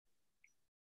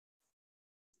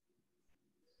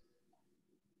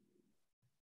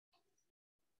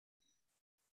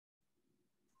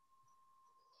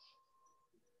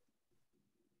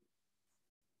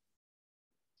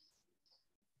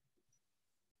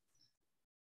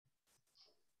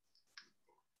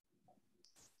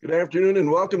Good afternoon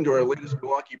and welcome to our latest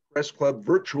Milwaukee Press Club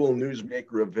virtual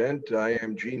newsmaker event. I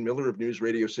am Gene Miller of News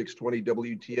Radio 620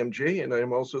 WTMJ, and I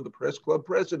am also the Press Club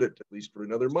president, at least for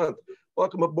another month.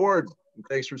 Welcome aboard, and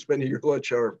thanks for spending your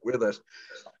lunch hour with us.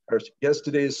 Our guest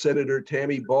today is Senator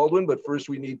Tammy Baldwin, but first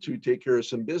we need to take care of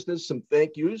some business, some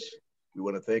thank yous. We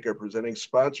want to thank our presenting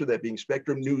sponsor, that being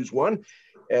Spectrum News One,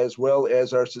 as well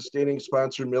as our sustaining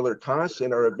sponsor, Miller Koss,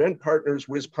 and our event partners,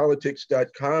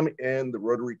 WizPolitics.com and the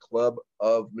Rotary Club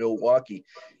of Milwaukee.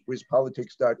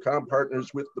 WizPolitics.com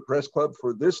partners with the Press Club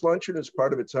for this luncheon as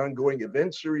part of its ongoing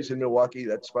event series in Milwaukee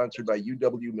that's sponsored by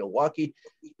UW Milwaukee,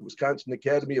 the Wisconsin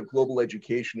Academy of Global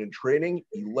Education and Training,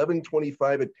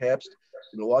 1125 at Pabst,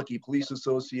 the Milwaukee Police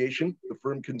Association, the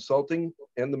Firm Consulting,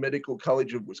 and the Medical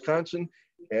College of Wisconsin,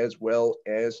 as well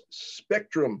as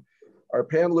Spectrum. Our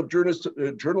panel of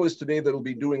journalists today that will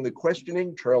be doing the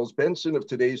questioning: Charles Benson of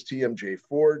today's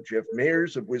TMJ4, Jeff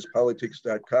Mayers of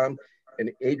WizPolitics.com,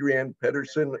 and Adrienne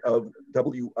Pedersen of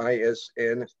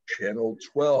WISN Channel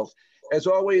 12. As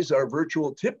always, our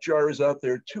virtual tip jar is out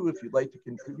there too. If you'd like to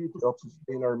contribute to help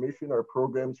sustain our mission, our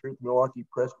programs here at the Milwaukee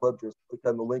Press Club, just click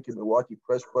on the link at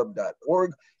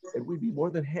MilwaukeePressClub.org, and we'd be more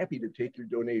than happy to take your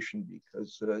donation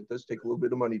because it does take a little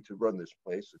bit of money to run this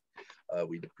place.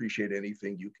 We'd appreciate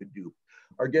anything you could do.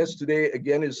 Our guest today,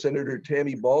 again, is Senator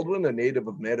Tammy Baldwin, a native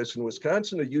of Madison,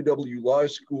 Wisconsin, a UW Law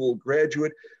School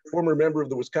graduate, former member of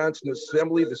the Wisconsin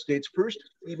Assembly, the state's first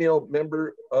female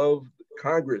member of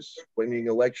Congress, winning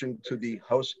election to the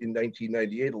House in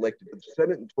 1998, elected to the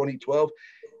Senate in 2012,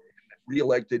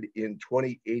 re-elected in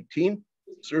 2018.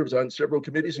 Serves on several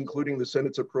committees, including the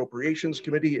Senate's Appropriations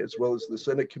Committee, as well as the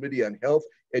Senate Committee on Health,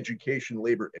 Education,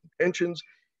 Labor, and Pensions,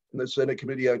 and the Senate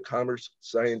Committee on Commerce,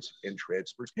 Science, and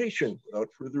Transportation. Without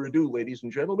further ado, ladies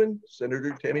and gentlemen,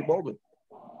 Senator Tammy Baldwin.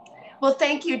 Well,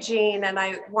 thank you, Gene, and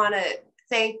I want to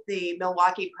thank the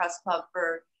Milwaukee Press Club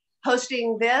for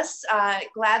hosting this.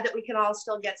 Glad that we can all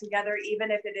still get together,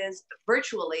 even if it is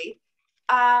virtually.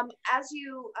 As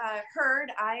you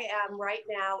heard, I am right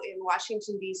now in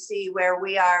Washington, D.C., where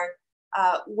we are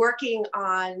working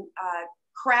on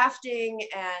crafting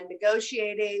and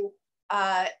negotiating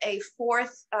a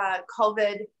fourth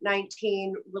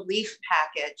COVID-19 relief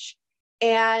package.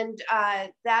 And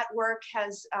that work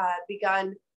has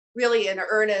begun really in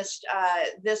earnest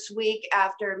this week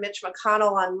after Mitch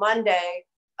McConnell on Monday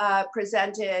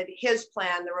presented his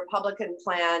plan, the Republican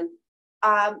plan.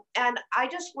 And I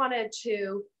just wanted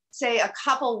to say a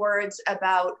couple words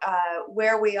about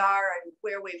where we are and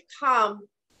where we've come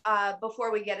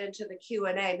before we get into the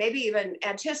Q&A, maybe even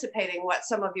anticipating what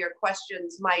some of your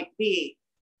questions might be.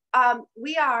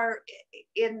 We are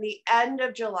in the end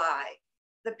of July.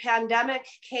 The pandemic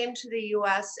came to the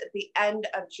US at the end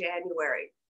of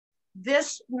January.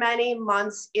 This many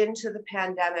months into the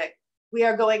pandemic, we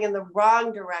are going in the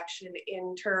wrong direction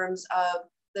in terms of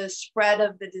the spread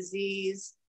of the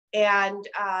disease. And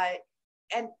I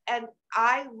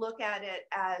look at it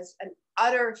as an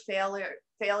utter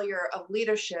failure of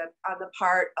leadership on the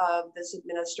part of this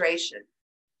administration.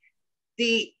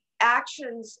 The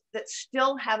actions that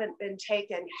still haven't been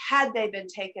taken, had they been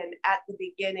taken at the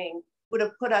beginning, would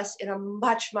have put us in a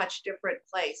much, much different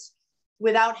place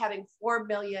without having 4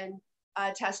 million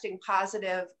testing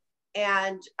positive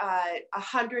and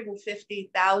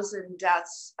 150,000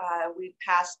 deaths. We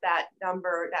passed that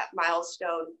number, that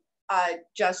milestone,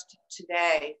 just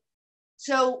today.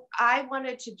 So I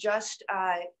wanted to just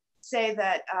say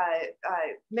that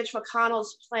Mitch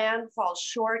McConnell's plan falls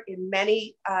short in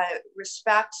many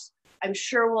respects. I'm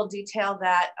sure we'll detail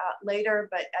that later,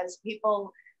 but as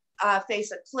people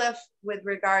face a cliff with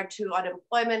regard to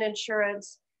unemployment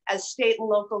insurance, as state and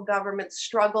local governments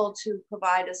struggle to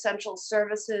provide essential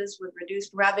services with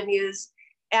reduced revenues,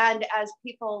 and as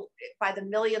people by the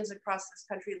millions across this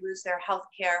country lose their health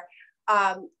care,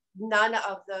 none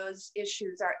of those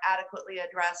issues are adequately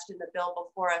addressed in the bill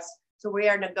before us. So we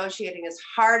are negotiating as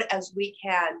hard as we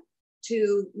can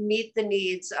to meet the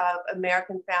needs of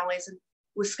American families and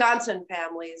Wisconsin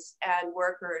families and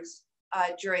workers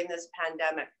during this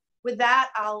pandemic. With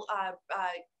that, I'll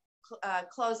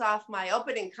close off my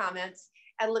opening comments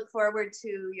and look forward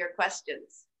to your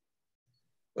questions.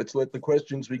 Let's let the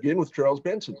questions begin with Charles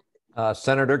Benson.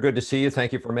 Senator, good to see you.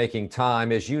 Thank you for making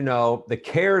time. As you know, the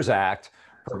CARES Act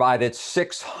provided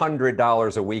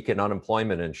 $600 a week in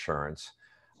unemployment insurance.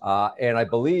 And I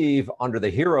believe under the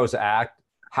HEROES Act,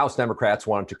 House Democrats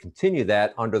wanted to continue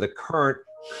that under the current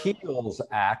HEALS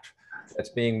Act that's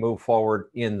being moved forward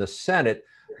in the Senate.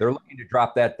 They're looking to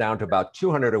drop that down to about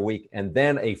 $200 a week, and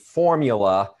then a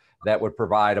formula that would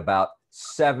provide about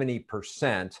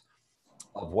 70%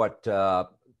 of what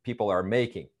people are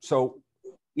making. So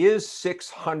is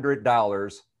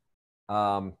 $600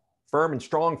 firm and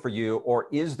strong for you, or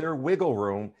is there wiggle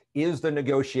room? Is the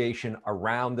negotiation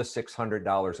around the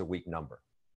 $600 a week number?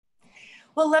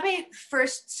 Well, let me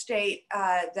first state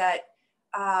that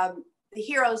the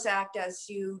HEROES Act, as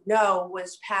you know,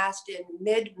 was passed in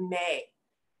mid-May.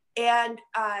 And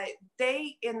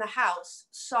they, in the House,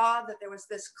 saw that there was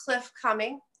this cliff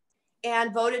coming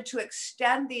and voted to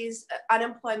extend these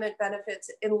unemployment benefits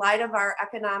in light of our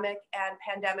economic and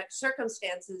pandemic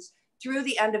circumstances through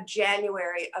the end of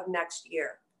January of next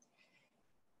year.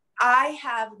 I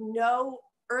have no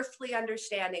earthly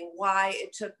understanding why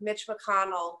it took Mitch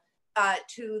McConnell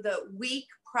to the week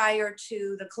prior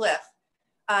to the cliff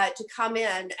to come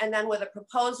in, and then with a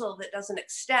proposal that doesn't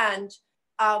extend,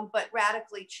 but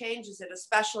radically changes it,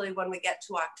 especially when we get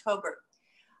to October.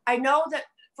 I know that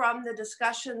from the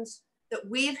discussions that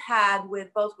we've had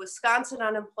with both Wisconsin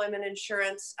unemployment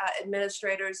insurance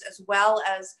administrators, as well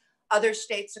as other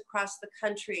states across the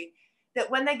country, that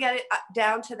when they get it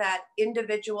down to that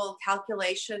individual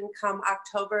calculation come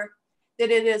October,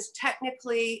 that it is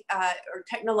technically or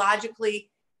technologically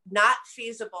not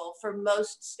feasible for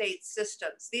most state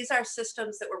systems. These are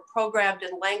systems that were programmed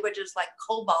in languages like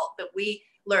COBOL that we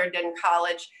learned in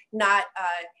college, not,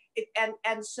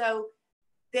 and so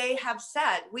they have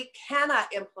said we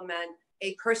cannot implement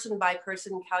a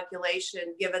person-by-person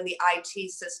calculation given the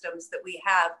IT systems that we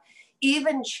have.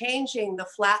 Even changing the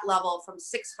flat level from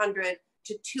 600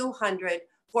 to 200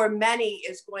 for many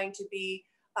is going to be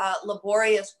a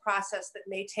laborious process that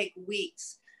may take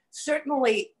weeks.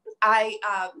 Certainly, I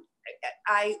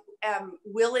am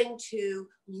willing to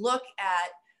look at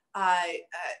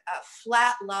a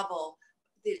flat level.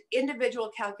 The individual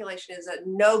calculation is a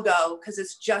no-go because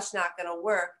it's just not going to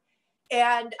work.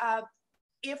 And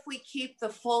if we keep the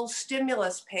full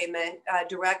stimulus payment,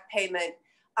 direct payment,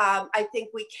 I think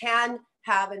we can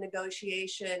have a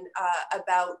negotiation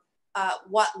about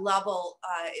what level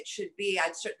it should be.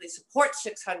 I'd certainly support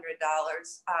 $600,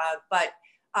 but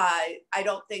I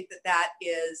don't think that that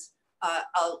is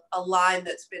a line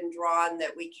that's been drawn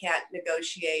that we can't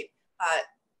negotiate,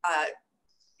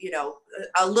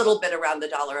 a little bit around the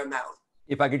dollar amount.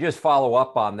 If I could just follow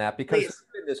up on that, because Please. there's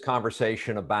been this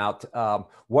conversation about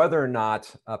whether or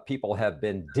not people have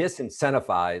been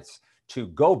disincentivized to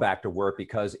go back to work,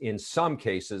 because in some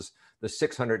cases, the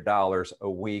 $600 a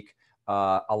week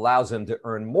allows them to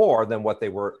earn more than what they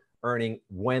were earning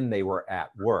when they were at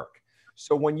work.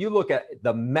 So when you look at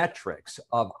the metrics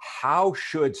of how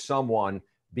should someone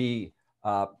be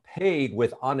paid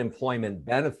with unemployment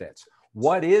benefits,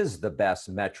 what is the best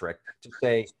metric to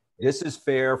say, this is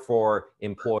fair for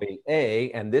employee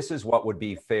A, and this is what would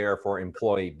be fair for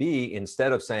employee B,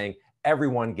 instead of saying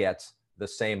everyone gets the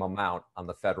same amount on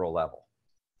the federal level?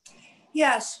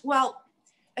 Yes, well,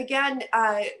 again,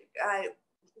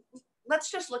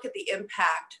 let's just look at the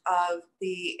impact of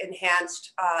the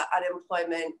enhanced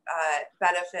unemployment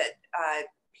benefit,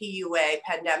 PUA,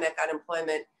 pandemic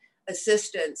unemployment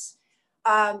assistance.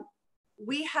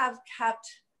 We have kept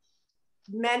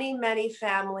many, many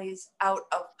families out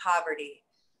of poverty.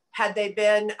 Had they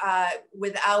been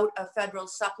without a federal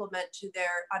supplement to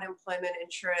their unemployment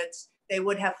insurance, they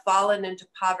would have fallen into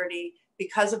poverty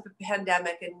because of the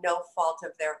pandemic and no fault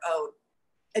of their own.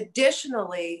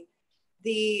 Additionally,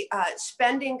 the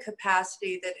spending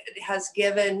capacity that it has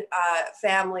given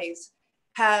families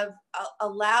have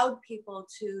allowed people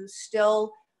to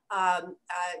still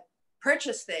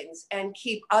purchase things and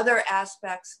keep other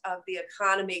aspects of the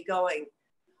economy going.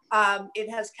 It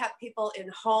has kept people in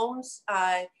homes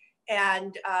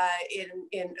and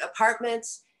in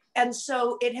apartments. And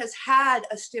so it has had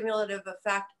a stimulative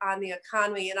effect on the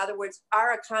economy. In other words,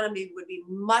 our economy would be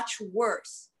much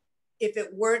worse if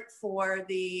it weren't for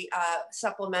the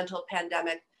supplemental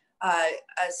pandemic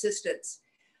assistance.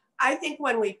 I think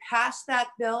when we passed that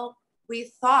bill,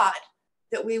 we thought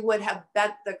that we would have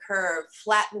bent the curve,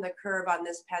 flattened the curve on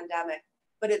this pandemic.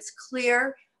 But it's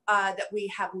clear that we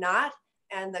have not,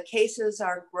 and the cases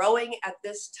are growing at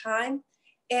this time.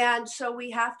 And so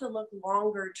we have to look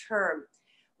longer term.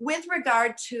 With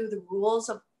regard to the rules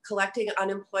of collecting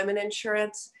unemployment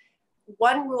insurance,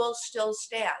 one rule still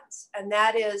stands, and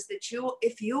that is that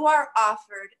if you are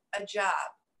offered a job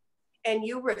and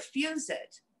you refuse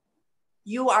it,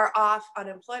 you are off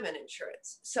unemployment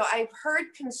insurance. So I've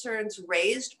heard concerns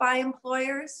raised by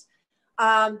employers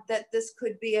that this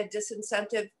could be a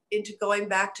disincentive into going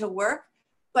back to work.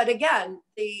 But again,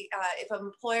 if an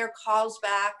employer calls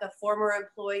back a former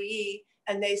employee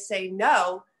and they say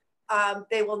no,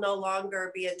 they will no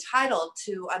longer be entitled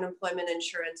to unemployment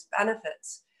insurance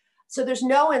benefits. So there's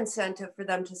no incentive for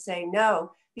them to say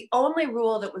no. The only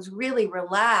rule that was really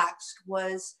relaxed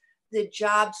was the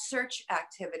job search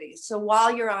activities. So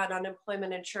while you're on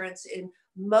unemployment insurance, in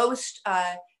most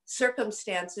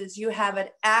circumstances, you have an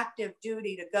active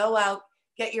duty to go out,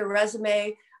 get your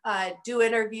resume, do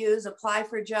interviews, apply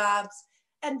for jobs.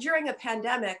 And during a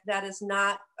pandemic, that is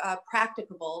not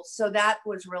practicable. So that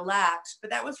was relaxed, but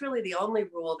that was really the only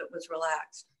rule that was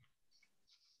relaxed.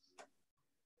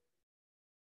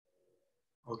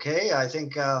 Okay, I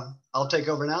think I'll take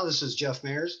over now. This is Jeff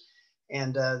Mayers.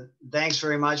 And thanks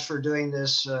very much for doing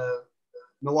this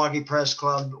Milwaukee Press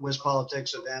Club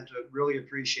WisPolitics event. I really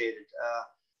appreciate it.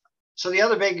 So the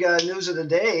other big news of the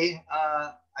day,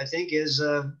 I think, is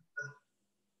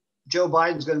Joe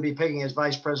Biden's going to be picking his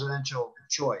vice presidential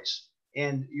choice.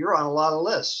 And you're on a lot of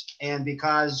lists. And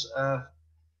because,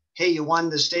 hey, you won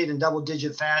the state in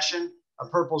double-digit fashion, a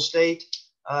purple state,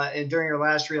 and during your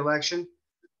last reelection,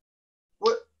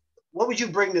 what would you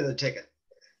bring to the ticket?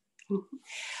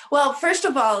 Well, first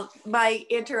of all, my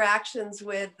interactions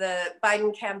with the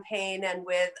Biden campaign and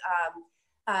with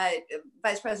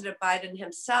Vice President Biden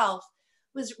himself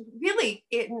was really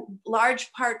in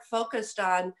large part focused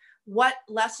on what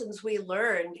lessons we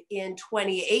learned in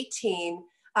 2018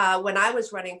 when I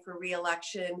was running for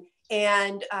re-election,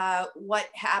 and what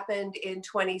happened in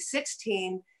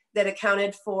 2016 that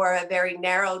accounted for a very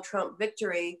narrow Trump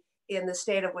victory in the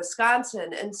state of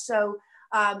Wisconsin. And so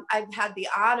I've had the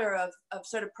honor of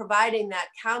sort of providing that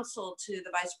counsel to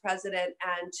the vice president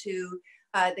and to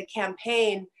the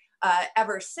campaign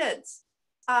ever since.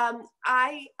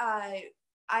 I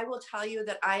will tell you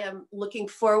that I am looking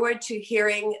forward to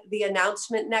hearing the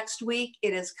announcement next week.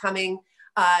 It is coming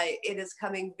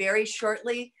very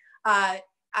shortly. I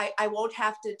won't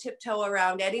have to tiptoe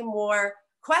around any more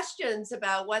questions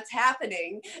about what's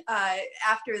happening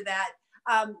after that.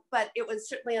 But it was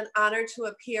certainly an honor to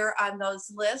appear on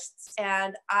those lists,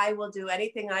 and I will do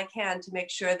anything I can to make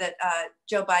sure that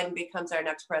Joe Biden becomes our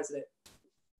next president.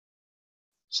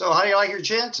 So how do you like your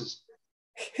chances?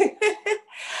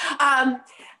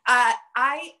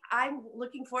 I'm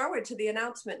looking forward to the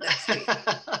announcement next week.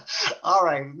 All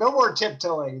right, no more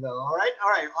tiptoeing though, all right?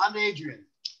 All right, on to Adrian.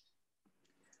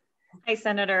 Hi,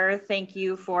 Senator. Thank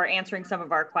you for answering some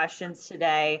of our questions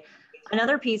today.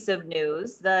 Another piece of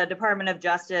news, the Department of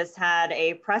Justice had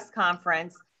a press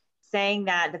conference saying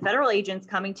that the federal agents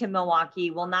coming to Milwaukee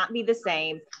will not be the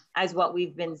same as what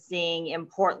we've been seeing in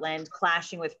Portland,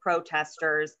 clashing with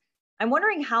protesters. I'm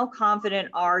wondering, how confident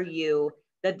are you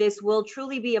that this will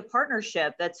truly be a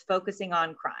partnership that's focusing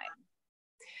on crime?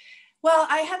 Well,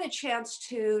 I had a chance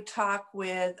to talk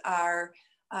with our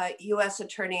U.S.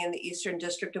 Attorney in the Eastern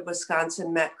District of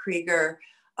Wisconsin, Matt Krieger,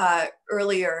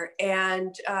 earlier,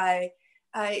 and I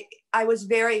was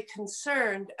very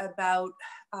concerned about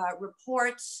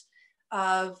reports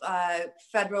of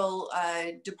federal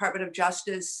Department of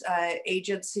Justice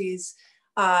agencies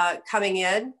coming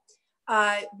in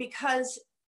because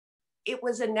it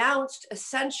was announced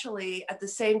essentially at the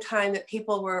same time that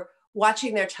people were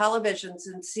watching their televisions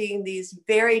and seeing these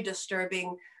very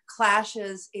disturbing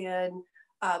clashes in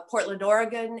Portland,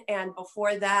 Oregon, and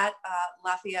before that,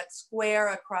 Lafayette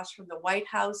Square across from the White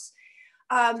House.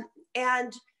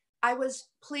 And I was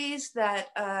pleased that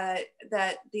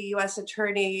that the U.S.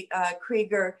 Attorney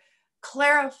Krieger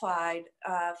clarified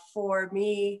for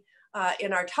me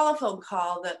in our telephone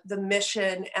call the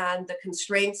mission and the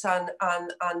constraints on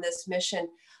this mission.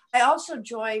 I also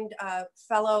joined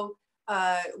fellow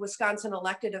Wisconsin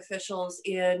elected officials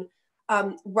in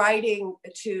writing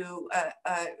to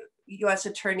U.S.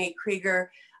 Attorney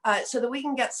Krieger so that we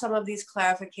can get some of these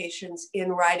clarifications in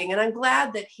writing. And I'm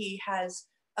glad that he has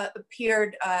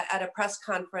appeared at a press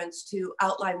conference to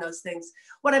outline those things.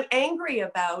 What I'm angry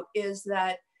about is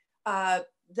that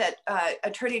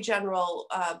Attorney General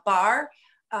Barr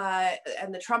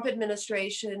and the Trump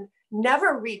administration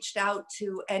never reached out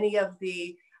to any of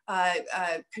the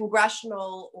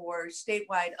congressional or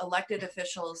statewide elected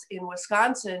officials in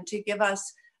Wisconsin to give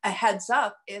us a heads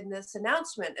up in this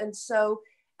announcement. And so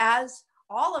as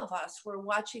all of us were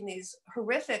watching these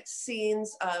horrific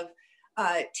scenes of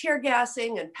tear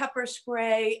gassing and pepper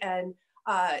spray and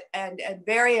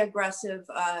very aggressive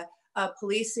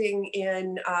policing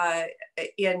in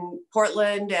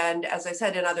Portland and, as I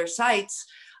said, in other sites,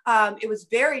 it was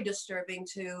very disturbing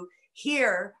to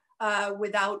hear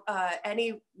without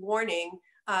any warning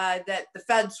that the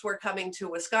feds were coming to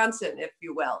Wisconsin, if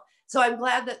you will. So I'm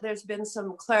glad that there's been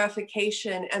some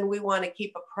clarification, and we want to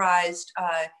keep apprised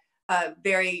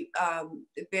very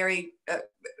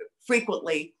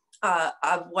frequently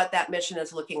of what that mission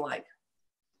is looking like.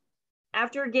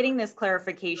 After getting this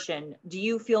clarification, do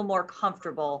you feel more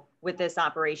comfortable with this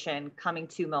operation coming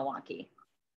to Milwaukee?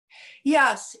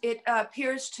 Yes, it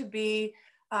appears to be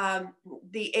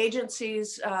the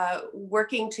agencies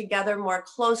working together more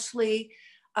closely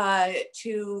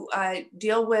to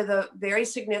deal with a very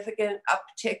significant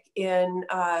uptick in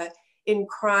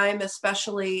crime,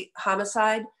 especially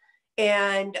homicide.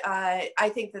 And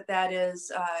I think that that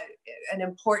is an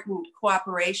important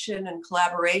cooperation and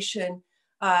collaboration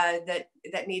that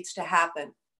needs to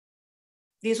happen.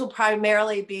 These will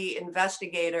primarily be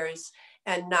investigators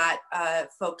and not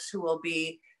folks who will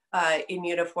be in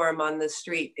uniform on the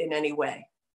street in any way.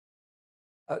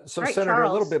 So right, Senator, Charles.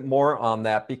 a little bit more on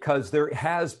that, because there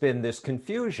has been this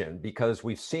confusion, because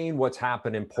we've seen what's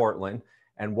happened in Portland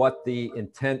and what the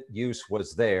intent use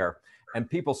was there. And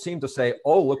people seem to say,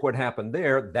 oh, look what happened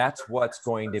there. That's what's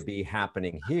going to be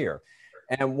happening here.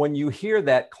 And when you hear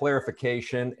that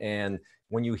clarification, and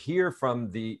when you hear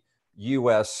from the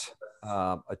U.S.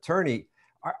 Attorney,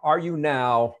 are you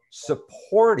now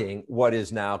supporting what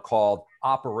is now called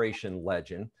Operation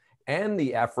Legend and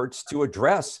the efforts to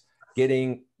address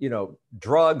getting,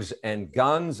 drugs and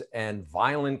guns and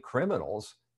violent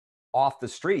criminals off the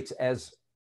streets as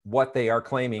what they are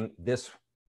claiming this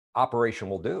operation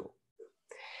will do?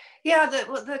 Yeah,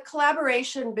 the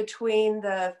collaboration between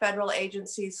the federal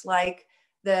agencies like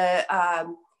the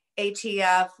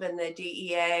ATF and the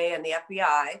DEA and the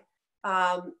FBI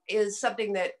is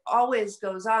something that always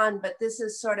goes on, but this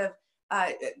is sort of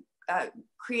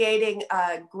creating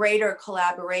a greater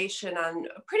collaboration on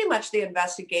pretty much the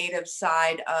investigative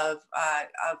side of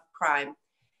crime.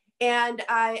 And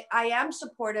I am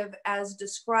supportive as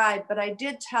described, but I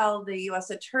did tell the US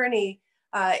Attorney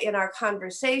in our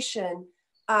conversation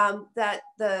that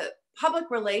the public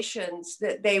relations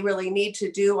that they really need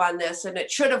to do on this, and it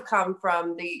should have come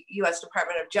from the US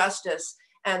Department of Justice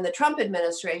and the Trump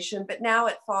administration, but now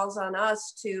it falls on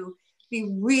us to be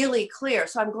really clear.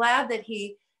 So I'm glad that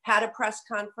he had a press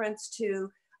conference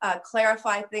to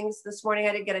clarify things this morning.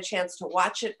 I didn't get a chance to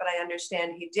watch it, but I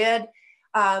understand he did.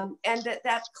 And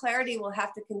that clarity will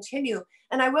have to continue.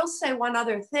 And I will say one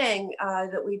other thing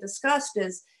that we discussed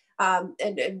is,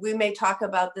 and we may talk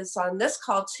about this on this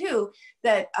call too,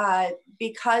 that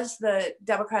because the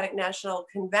Democratic National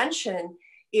Convention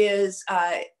is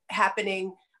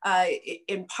happening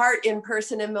in part in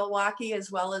person in Milwaukee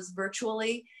as well as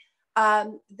virtually,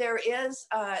 there is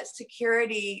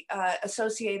security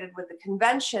associated with the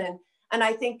convention. And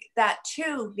I think that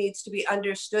too needs to be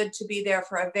understood to be there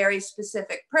for a very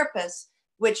specific purpose,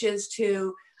 which is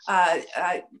to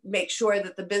make sure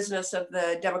that the business of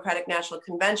the Democratic National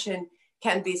Convention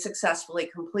can be successfully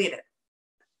completed.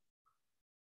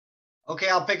 Okay,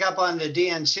 I'll pick up on the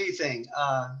DNC thing.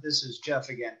 This is Jeff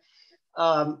again.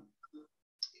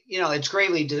 It's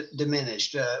greatly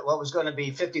diminished. What was going to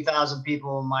be 50,000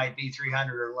 people might be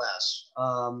 300 or less.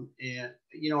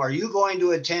 Are you going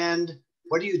to attend?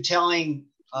 What are you telling,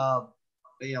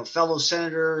 fellow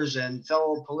senators and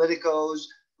fellow politicos?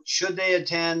 Should they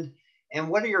attend? And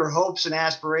what are your hopes and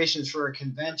aspirations for a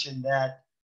convention that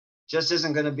just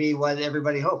isn't going to be what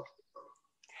everybody hoped?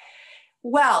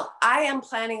 Well, I am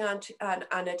planning on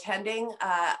attending.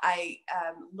 I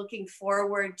am looking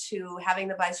forward to having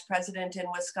the vice president in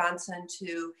Wisconsin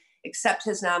to accept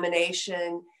his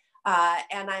nomination.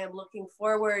 And I am looking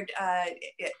forward,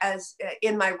 as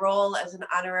in my role as an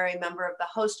honorary member of the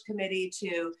host committee,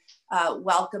 to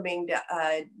welcoming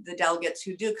the delegates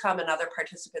who do come and other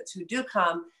participants who do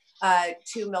come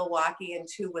to Milwaukee and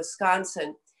to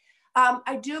Wisconsin.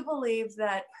 I do believe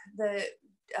that the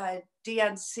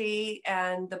DNC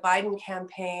and the Biden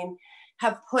campaign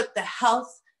have put the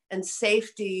health and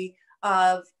safety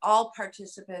of all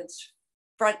participants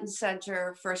front and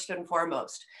center, first and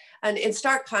foremost, and in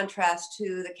stark contrast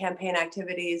to the campaign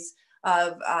activities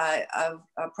of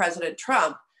President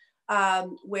Trump,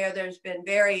 where there's been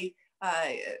very,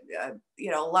 a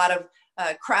lot of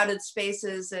crowded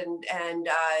spaces and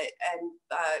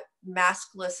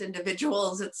maskless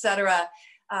individuals, et cetera,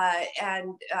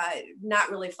 and not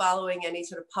really following any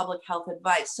sort of public health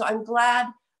advice. So I'm glad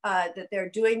that they're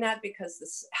doing that, because the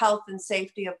health and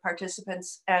safety of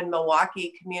participants and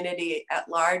Milwaukee community at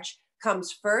large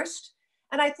comes first.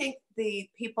 And I think the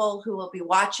people who will be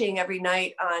watching every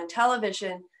night on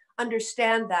television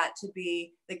understand that to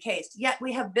be the case. Yet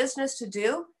we have business to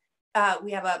do.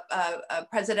 We have a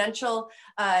presidential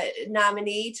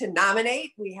nominee to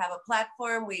nominate. We have a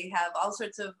platform. We have all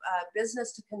sorts of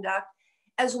business to conduct,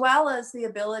 as well as the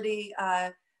ability,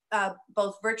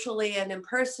 both virtually and in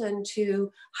person,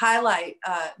 to highlight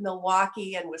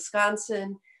Milwaukee and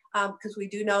Wisconsin, because we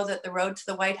do know that the road to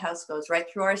the White House goes right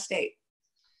through our state.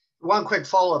 one quick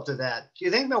follow-up to that. Do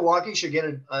you think Milwaukee should get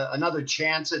another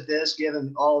chance at this,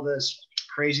 given all this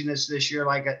craziness this year?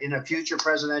 Like in a future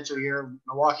presidential year,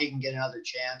 Milwaukee can get another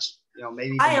chance, you know,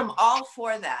 maybe. I am all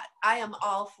for that. I am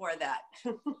all for that.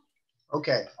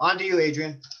 Okay, on to you,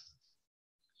 Adrian.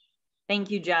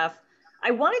 Thank you, Jeff.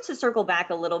 I wanted to circle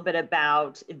back a little bit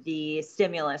about the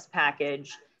stimulus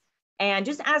package and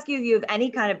just ask you if you have any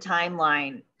kind of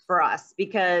timeline for us,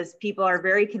 because people are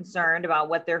very concerned about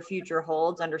what their future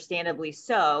holds, understandably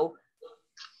so.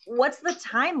 What's the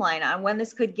timeline on when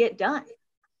this could get done?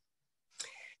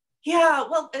 Yeah,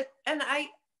 well, and I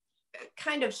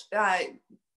kind of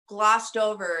glossed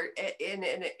over in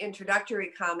introductory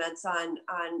comments on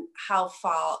how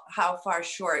far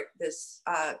short this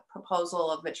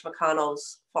proposal of Mitch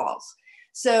McConnell's falls.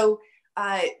 So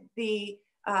the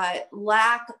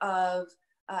lack of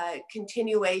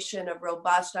continuation of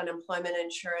robust unemployment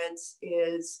insurance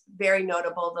is very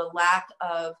notable. The lack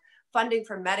of funding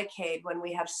for Medicaid when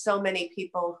we have so many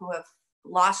people who have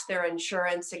lost their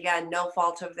insurance, again, no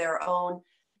fault of their own.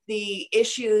 The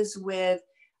issues with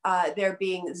there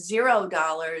being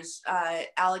 $0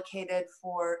 allocated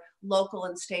for local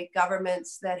and state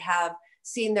governments that have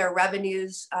seen their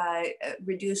revenues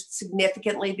reduced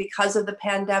significantly because of the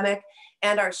pandemic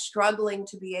and are struggling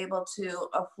to be able to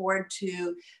afford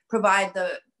to provide the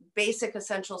basic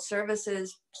essential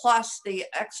services plus the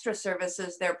extra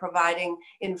services they're providing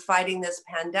in fighting this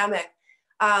pandemic.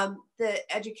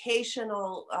 The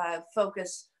educational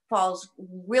focus falls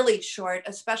really short,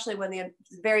 especially when the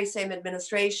very same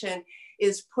administration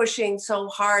is pushing so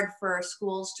hard for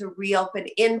schools to reopen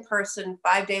in person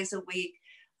 5 days a week.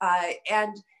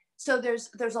 And so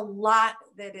there's a lot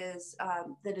that is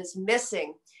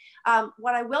missing.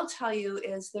 What I will tell you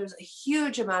is there's a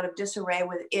huge amount of disarray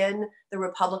within the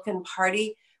Republican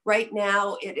Party. Right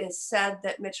now, it is said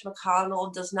that Mitch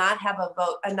McConnell does not have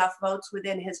enough votes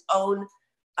within his own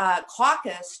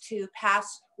caucus to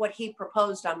pass what he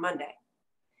proposed on Monday.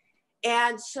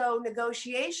 And so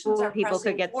negotiations are people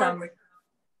could get forward.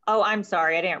 Oh, I'm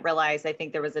sorry. I didn't realize. I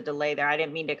think there was a delay there. I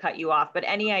didn't mean to cut you off, but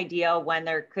any idea when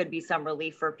there could be some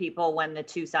relief for people, when the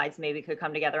two sides maybe could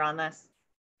come together on this?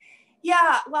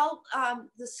 Yeah, well,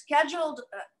 the scheduled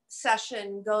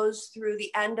session goes through the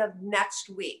end of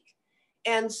next week.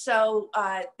 And so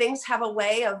things have a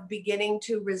way of beginning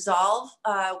to resolve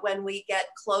when we get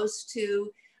close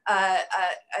to a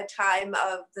time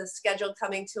of the schedule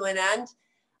coming to an end.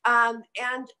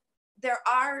 And there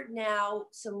are now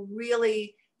some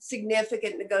really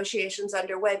significant negotiations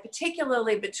underway,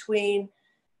 particularly between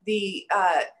the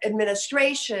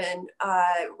administration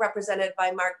represented by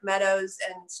Mark Meadows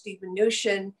and Steve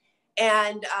Mnuchin,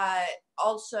 and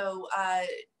also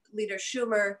Leader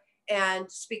Schumer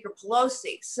and Speaker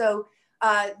Pelosi. So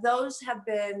those have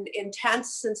been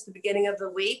intense since the beginning of the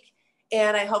week,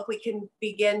 and I hope we can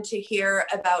begin to hear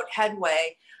about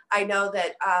headway. I know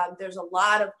that there's a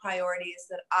lot of priorities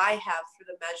that I have for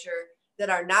the measure that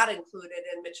are not included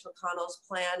in Mitch McConnell's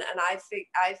plan, and I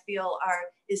feel are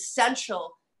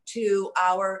essential to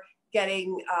our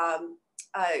getting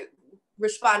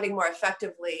responding more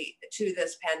effectively to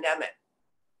this pandemic.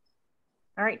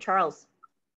 All right, Charles.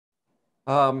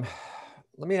 Let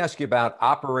me ask you about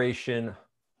Operation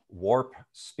Warp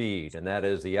Speed, and that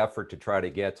is the effort to try to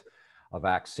get a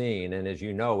vaccine. And as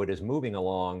you know, it is moving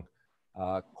along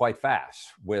quite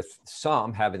fast, with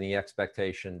some having the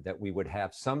expectation that we would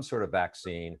have some sort of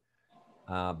vaccine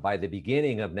by the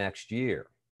beginning of next year.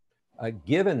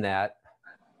 Given that,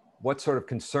 what sort of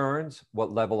concerns,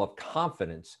 what level of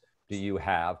confidence do you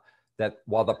have that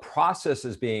while the process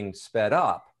is being sped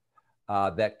up,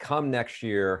 that come next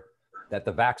year, that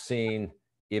the vaccine,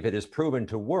 if it is proven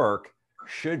to work,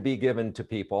 should be given to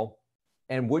people?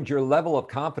 And would your level of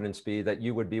confidence be that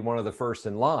you would be one of the first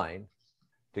in line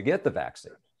to get the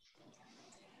vaccine?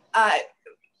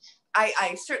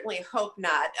 I certainly hope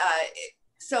not.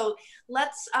 So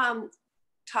let's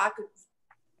talk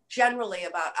generally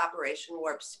about Operation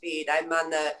Warp Speed. I'm on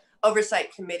the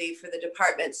oversight committee for the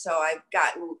department, so I've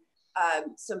gotten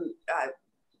some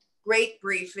great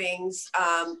briefings.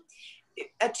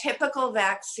 A typical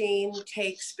vaccine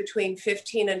takes between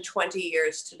 15 and 20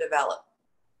 years to develop.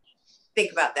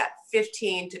 Think about that,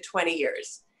 15 to 20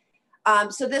 years.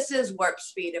 So this is warp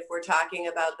speed if we're talking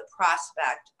about the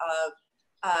prospect of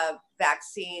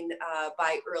vaccine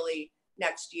by early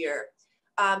next year.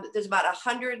 There's about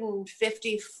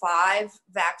 155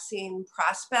 vaccine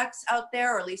prospects out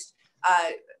there, or at least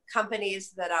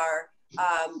companies that are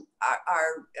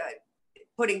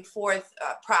putting forth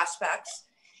prospects.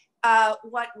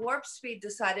 What Warp Speed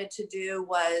decided to do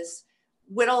was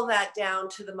whittle that down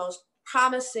to the most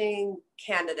promising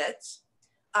candidates,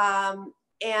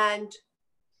 And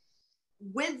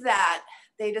with that,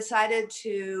 they decided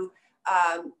to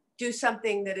do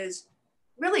something that is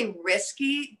really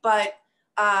risky, but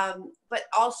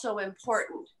also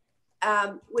important,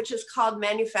 which is called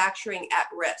manufacturing at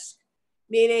risk.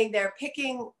 Meaning they're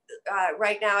picking,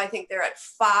 right now, I think they're at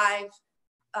 5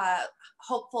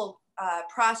 hopeful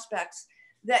prospects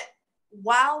that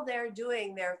while they're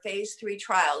doing their phase 3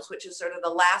 trials, which is sort of the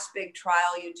last big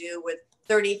trial you do with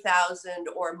 30,000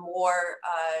 or more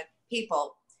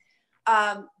people,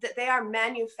 that they are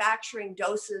manufacturing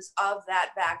doses of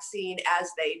that vaccine as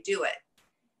they do it.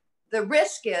 The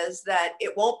risk is that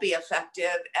it won't be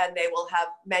effective and they will have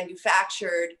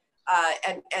manufactured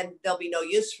and there'll be no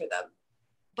use for them.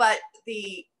 But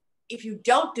if you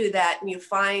don't do that and you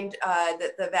find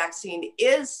that the vaccine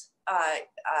is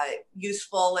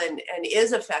useful and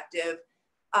is effective,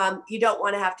 you don't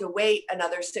want to have to wait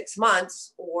another 6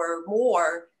 months or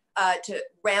more to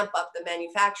ramp up the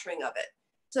manufacturing of it.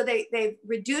 So they've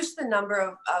reduced the number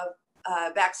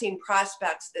of vaccine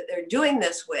prospects that they're doing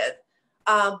this with.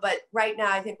 But right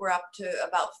now, I think we're up to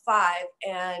about 5,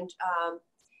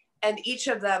 and each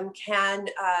of them can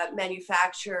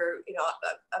manufacture,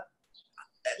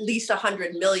 at least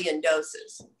 100 million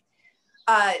doses.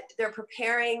 They're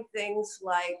preparing things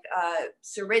like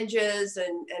syringes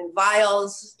and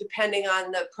vials, depending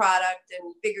on the product,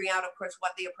 and figuring out, of course,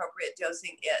 what the appropriate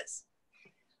dosing is.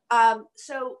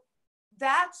 So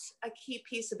that's a key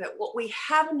piece of it. What we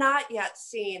have not yet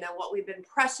seen and what we've been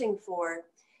pressing for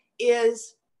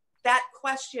is that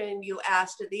question you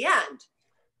asked at the end: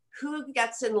 who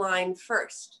gets in line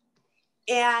first?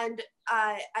 And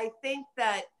I think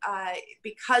that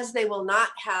because they will not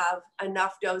have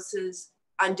enough doses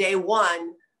on day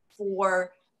 1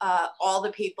 for all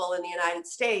the people in the United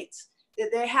States,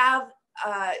 that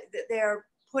they're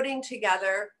putting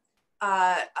together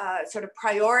a sort of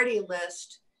priority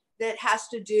list that has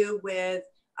to do with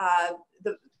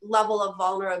the level of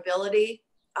vulnerability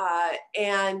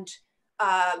and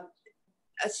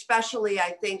especially,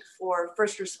 I think, for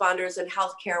first responders and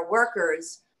healthcare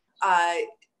workers,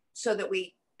 so that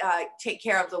we take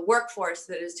care of the workforce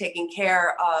that is taking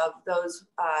care of those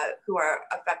who are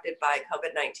affected by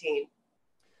COVID-19.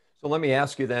 So let me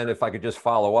ask you then, if I could just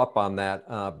follow up on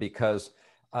that, because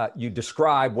you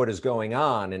describe what is going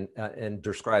on and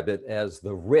describe it as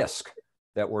the risk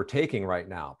that we're taking right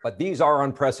now. But these are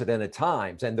unprecedented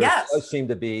times, and there does seem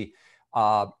to be,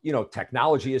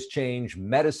 technology has changed,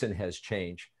 medicine has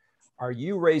changed. Are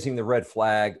you raising the red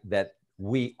flag that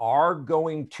we are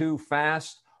going too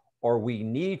fast, or we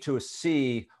need to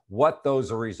see what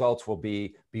those results will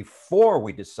be before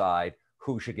we decide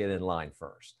who should get in line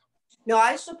first? No,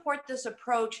 I support this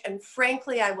approach. And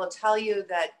frankly, I will tell you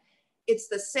that it's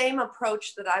the same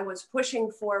approach that I was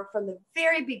pushing for from the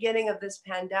very beginning of this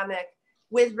pandemic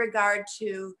with regard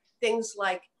to things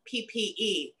like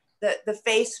PPE, the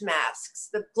face masks,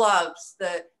 the gloves,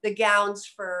 the gowns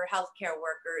for healthcare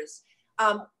workers.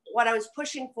 What I was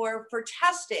pushing for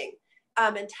testing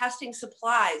and testing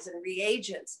supplies and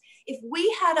reagents. If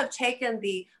we had have taken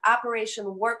the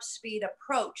Operation Warp Speed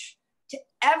approach to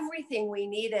everything we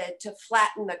needed to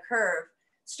flatten the curve,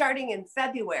 starting in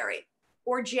February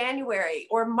or January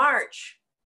or March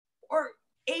or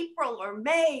April or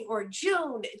May or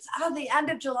June, it's on the end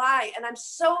of July. And I'm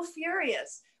so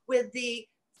furious with the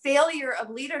failure of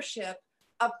leadership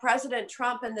of President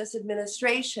Trump and this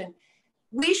administration.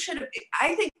 We should have,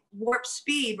 I think Warp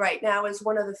Speed right now is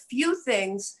one of the few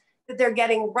things that they're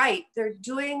getting right. They're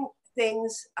doing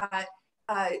things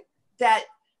that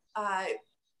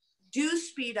do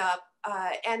speed up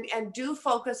and do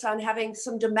focus on having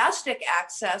some domestic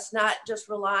access, not just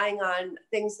relying on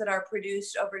things that are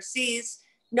produced overseas,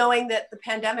 knowing that the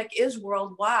pandemic is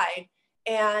worldwide,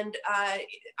 and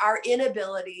our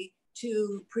inability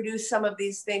to produce some of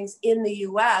these things in the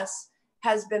US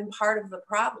has been part of the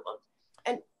problem.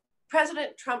 And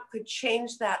President Trump could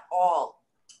change that all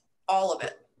of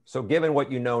it. So given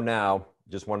what you know now,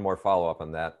 just one more follow-up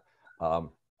on that.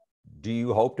 Do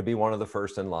you hope to be one of the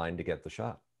first in line to get the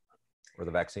shot or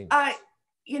the vaccine? I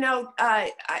do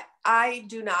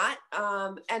not.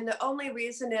 And the only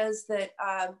reason is that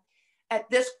at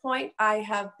this point, I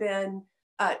have been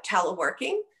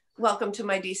teleworking. Welcome to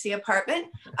my DC apartment.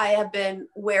 I have been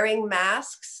wearing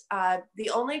masks. The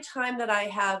only time that I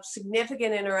have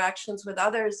significant interactions with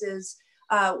others is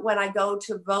when I go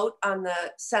to vote on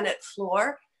the Senate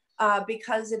floor,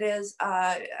 because it is,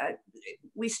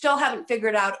 we still haven't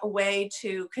figured out a way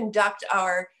to conduct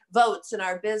our votes and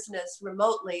our business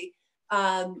remotely.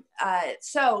 But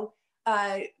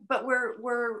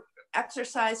we're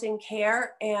exercising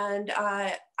care, and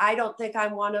I don't think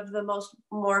I'm one of the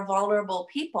more vulnerable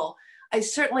people. I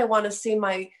certainly want to see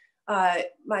my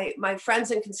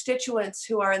friends and constituents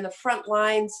who are in the front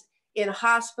lines in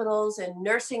hospitals and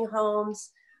nursing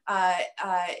homes,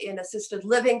 in assisted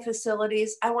living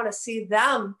facilities. I want to see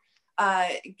them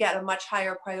get a much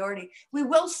higher priority. We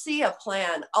will see a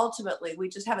plan ultimately. We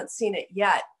just haven't seen it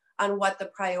yet on what the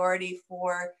priority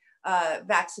for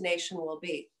vaccination will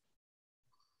be.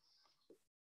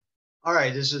 All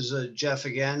right, this is Jeff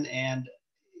again, and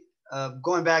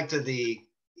going back to the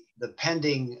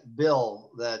pending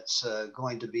bill that's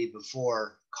going to be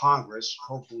before Congress,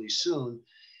 hopefully soon.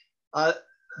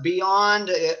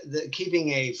 Beyond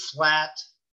keeping a flat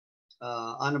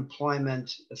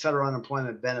federal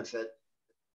unemployment benefit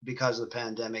because of the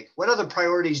pandemic, what other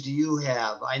priorities do you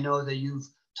have? I know that you've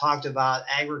talked about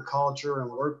agriculture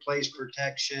and workplace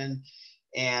protection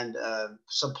and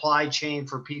supply chain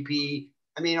for PPE.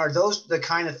 I mean, are those the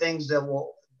kind of things that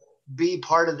will be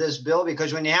part of this bill?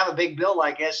 Because when you have a big bill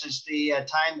like this, it's the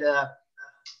time to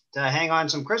hang on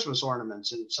some Christmas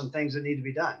ornaments and some things that need to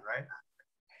be done, right?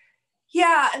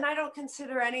 Yeah, and I don't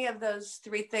consider any of those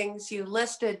three things you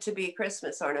listed to be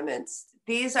Christmas ornaments.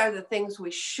 These are the things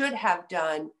we should have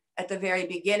done at the very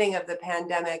beginning of the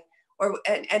pandemic,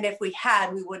 and if we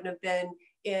had, we wouldn't have been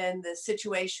in the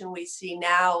situation we see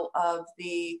now of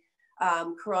the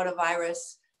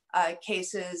coronavirus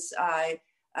cases,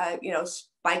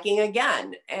 spiking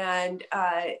again. And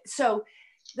so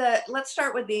let's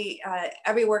start with the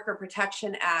Every Worker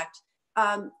Protection Act.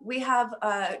 We have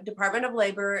a Department of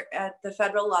Labor at the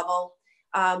federal level.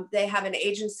 They have an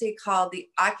agency called the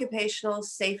Occupational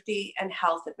Safety and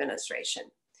Health Administration.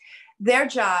 Their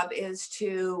job is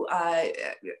to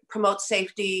promote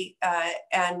safety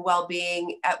and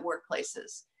well-being at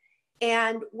workplaces.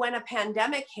 And when a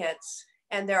pandemic hits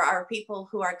and there are people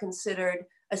who are considered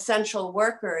essential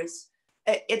workers,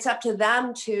 it's up to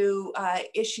them to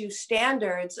issue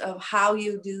standards of how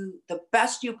you do the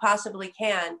best you possibly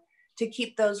can to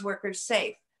keep those workers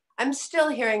safe. I'm still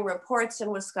hearing reports in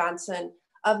Wisconsin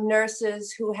of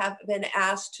nurses who have been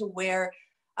asked to wear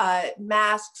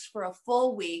masks for a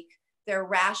full week. They're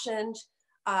rationed.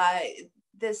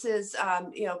 This is,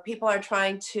 people are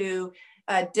trying to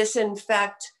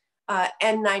disinfect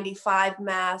N95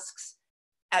 masks.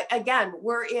 Again,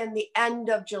 we're in the end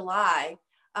of July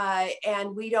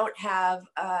and we don't have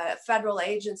a federal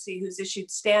agency who's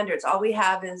issued standards. All we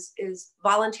have is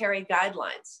voluntary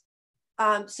guidelines.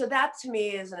 So that to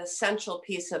me is an essential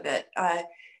piece of it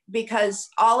because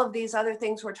all of these other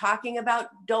things we're talking about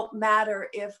don't matter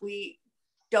if we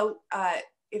don't,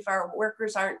 if our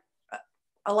workers aren't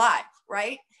alive,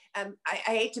 right? And I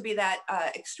hate to be that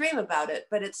extreme about it,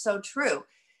 but it's so true.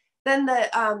 Then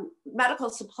the medical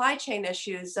supply chain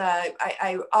issues,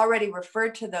 I already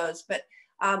referred to those, but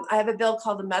I have a bill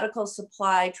called the Medical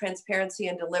Supply Transparency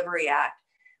and Delivery Act,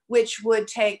 which would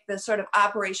take the sort of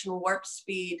Operation Warp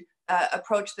Speed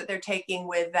approach that they're taking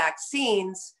with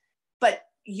vaccines, but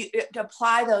to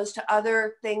apply those to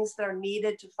other things that are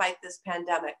needed to fight this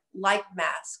pandemic, like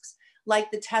masks, like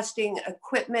the testing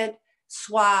equipment,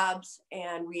 swabs,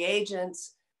 and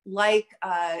reagents, like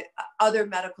other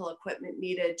medical equipment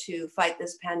needed to fight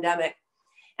this pandemic.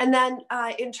 And then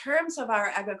in terms of our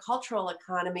agricultural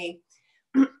economy,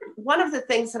 one of the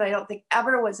things that I don't think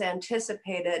ever was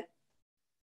anticipated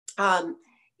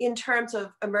in terms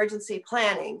of emergency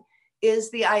planning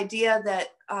is the idea that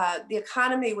the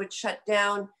economy would shut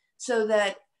down so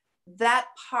that that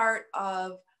part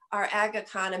of our ag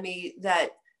economy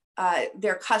that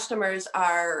their customers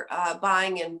are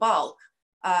buying in bulk,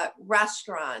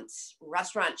 restaurants,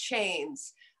 restaurant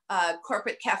chains,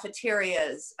 corporate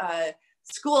cafeterias,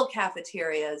 school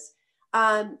cafeterias,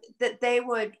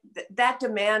 that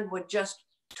demand would just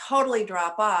totally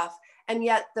drop off. And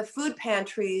yet the food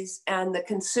pantries and the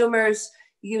consumers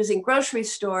using grocery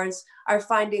stores are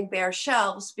finding bare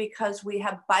shelves because we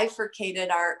have bifurcated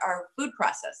our food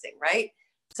processing, right?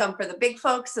 Some for the big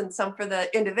folks and some for the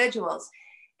individuals.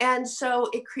 And so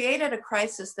it created a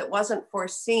crisis that wasn't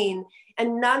foreseen,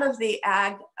 and none of the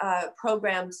ag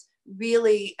programs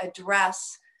really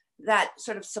address that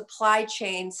sort of supply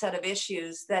chain set of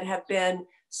issues that have been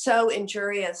so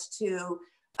injurious to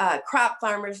crop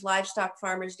farmers, livestock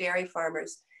farmers, dairy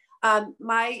farmers.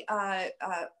 My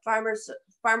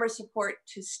farmer support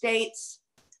to states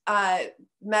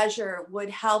measure would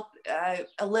help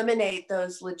eliminate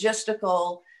those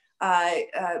logistical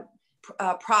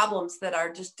problems that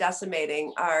are just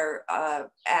decimating our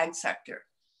ag sector.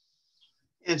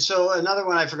 And so another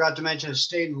one I forgot to mention is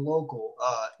state and local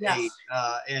Yes. aid.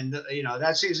 And, you know,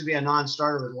 that seems to be a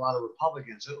non-starter with a lot of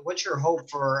Republicans. What's your hope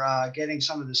for getting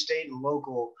some of the state and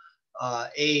local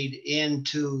aid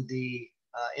into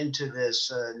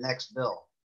this next bill?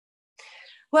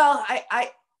 Well,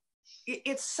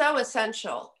 it's so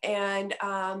essential. And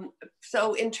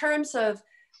so in terms of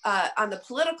on the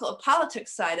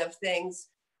politics side of things,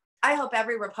 I hope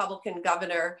every Republican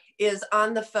governor is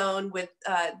on the phone with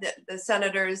the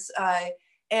senators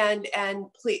and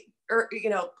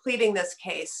pleading this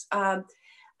case.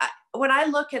 When I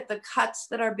look at the cuts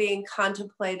that are being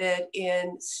contemplated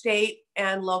in state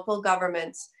and local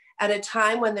governments at a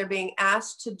time when they're being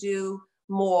asked to do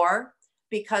more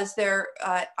because they're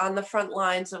on the front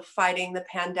lines of fighting the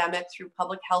pandemic through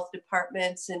public health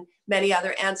departments and many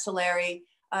other ancillary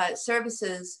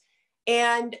services,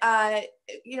 and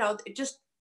just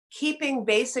keeping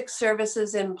basic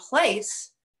services in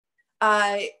place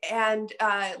and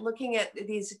looking at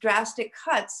these drastic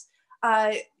cuts,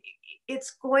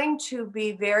 it's going to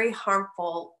be very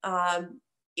harmful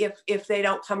if they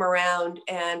don't come around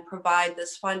and provide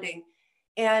this funding.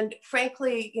 And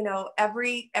frankly,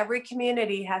 every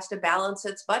community has to balance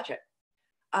its budget.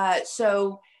 They're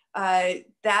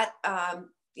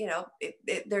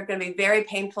going to be very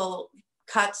painful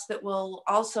cuts that will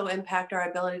also impact our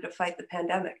ability to fight the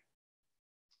pandemic.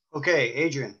 Okay,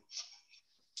 Adrian.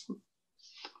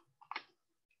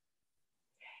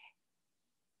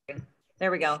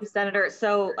 There we go, Senator.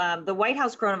 So the White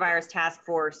House Coronavirus Task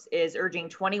Force is urging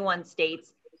 21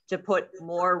 states to put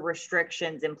more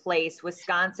restrictions in place.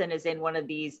 Wisconsin is in one of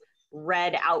these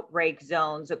red outbreak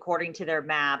zones, according to their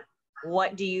map.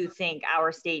 What do you think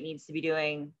our state needs to be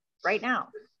doing right now?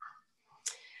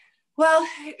 Well,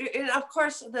 of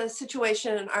course, the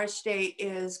situation in our state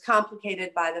is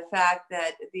complicated by the fact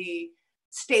that the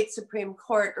state Supreme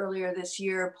Court earlier this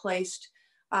year placed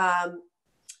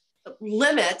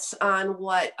limits on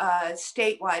what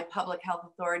statewide public health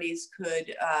authorities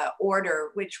could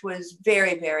order, which was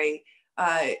very, very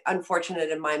unfortunate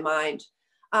in my mind.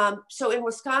 So in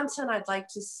Wisconsin, I'd like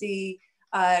to see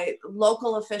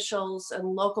local officials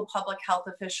and local public health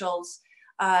officials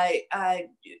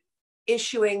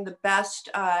issuing the best,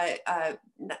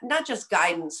 not just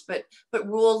guidance, but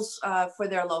rules for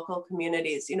their local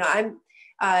communities.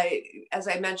 As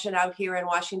I mentioned out here in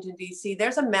Washington, D.C.,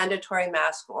 there's a mandatory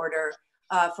mask order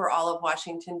for all of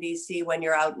Washington, D.C. when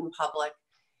you're out in public.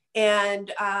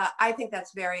 And I think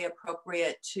that's very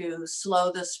appropriate to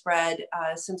slow the spread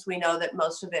since we know that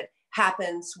most of it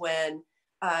happens when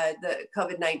the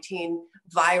COVID-19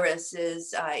 virus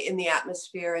is in the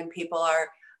atmosphere and people are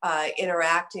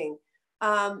interacting.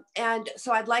 And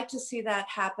so I'd like to see that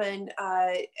happen.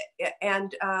 I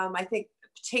think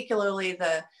particularly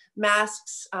the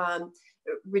masks,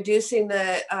 reducing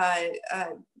the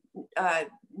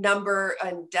number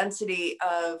and density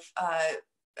of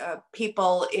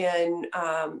people in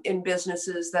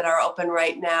businesses that are open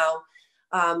right now,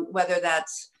 whether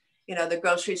that's the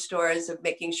grocery stores, of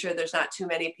making sure there's not too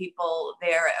many people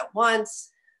there at once.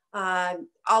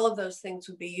 All of those things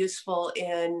would be useful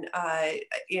in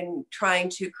trying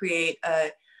to create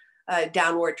a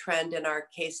downward trend in our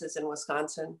cases in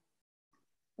Wisconsin.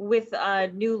 With a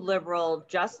new liberal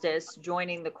justice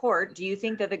joining the court, do you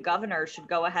think that the governor should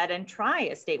go ahead and try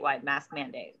a statewide mask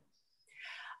mandate?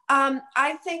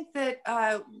 I think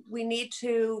that we need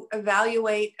to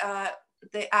evaluate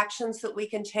the actions that we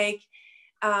can take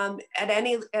at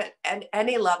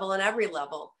any level and every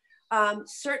level.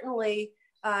 Certainly,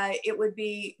 it would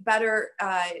be better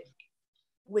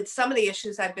with some of the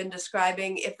issues I've been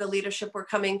describing if the leadership were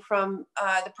coming from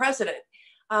the president.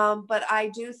 But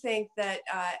I do think that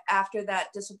after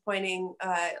that disappointing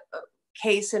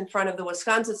case in front of the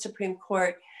Wisconsin Supreme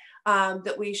Court,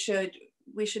 that we should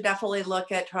definitely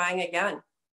look at trying again.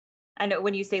 I know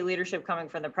when you say leadership coming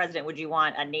from the president, would you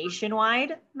want a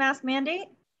nationwide mask mandate?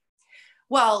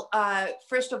 Well,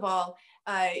 first of all,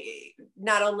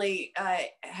 not only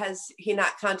has he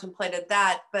not contemplated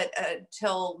that, but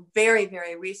till very,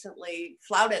 very recently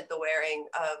flouted the wearing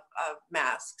of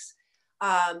masks.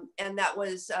 And that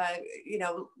was,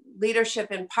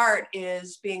 leadership in part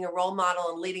is being a role model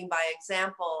and leading by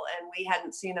example. And we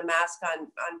hadn't seen a mask on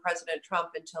President Trump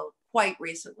until quite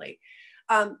recently.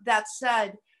 That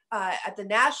said, at the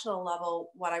national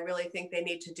level, what I really think they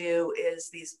need to do is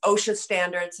these OSHA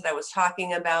standards that I was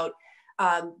talking about,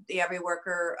 the Every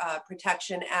Worker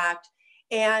Protection Act,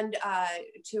 and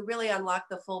to really unlock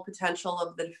the full potential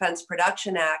of the Defense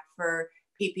Production Act for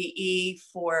PPE,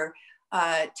 for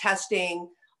testing,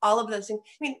 all of those things.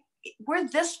 I mean, we're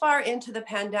this far into the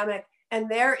pandemic And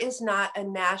there is not a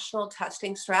national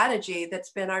testing strategy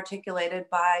that's been articulated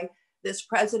by this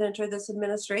president or this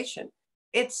administration.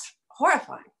 It's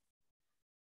horrifying.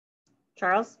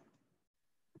 Charles?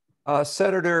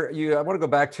 Senator, I want to go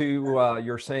back to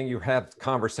you're saying you have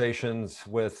conversations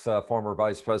with former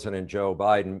Vice President Joe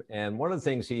Biden. And one of the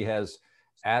things he has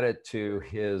added to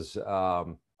his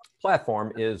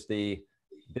platform is the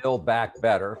Build Back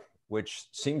Better, which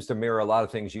seems to mirror a lot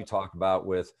of things you talk about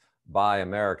with Buy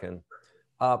American.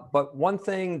 But one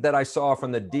thing that I saw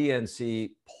from the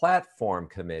DNC platform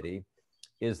committee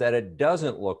is that it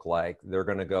doesn't look like they're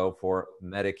going to go for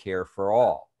Medicare for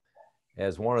all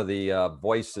as one of the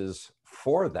voices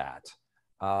for that.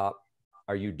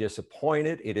 Are you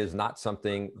disappointed? It is not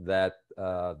something that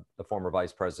the former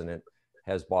vice president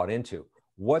has bought into.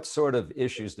 What sort of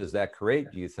issues does that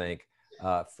create, do you think,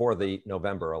 for the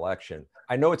November election?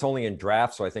 I know it's only in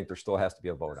draft, so I think there still has to be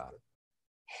a vote on it.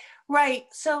 Right.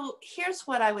 So here's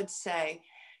what I would say.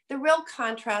 The real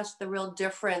contrast, the real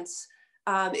difference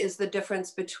is the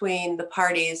difference between the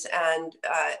parties and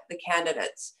the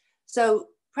candidates. So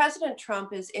President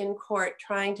Trump is in court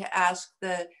trying to ask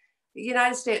the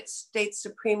United States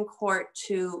Supreme Court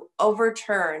to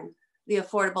overturn the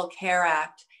Affordable Care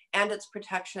Act and its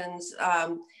protections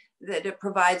that it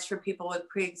provides for people with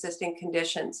pre-existing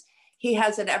conditions. He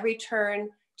has at every turn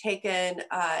taken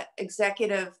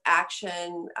executive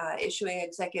action, issuing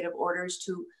executive orders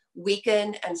to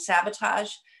weaken and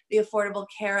sabotage the Affordable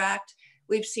Care Act.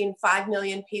 We've seen 5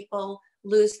 million people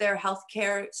lose their health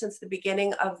care since the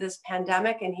beginning of this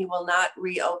pandemic, and he will not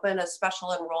reopen a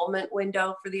special enrollment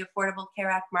window for the Affordable Care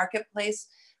Act marketplace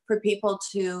for people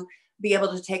to be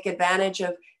able to take advantage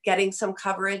of getting some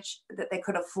coverage that they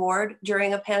could afford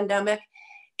during a pandemic.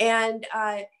 And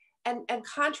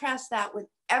contrast that with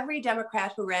every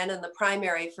Democrat who ran in the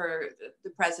primary for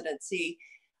the presidency,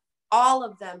 all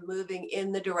of them moving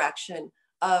in the direction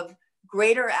of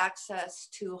greater access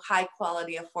to high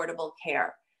quality, affordable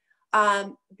care.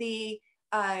 The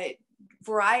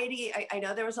variety, I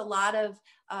know there was a lot of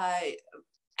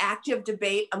active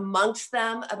debate amongst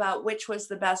them about which was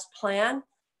the best plan.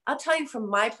 I'll tell you from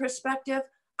my perspective,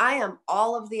 I am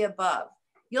all of the above.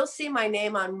 You'll see my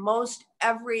name on most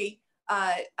every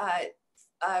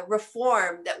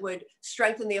reform that would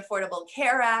strengthen the Affordable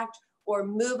Care Act or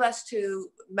move us to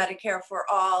Medicare for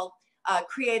all,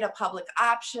 create a public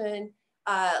option,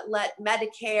 let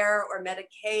Medicare or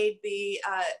Medicaid be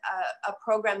a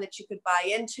program that you could buy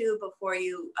into before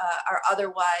you are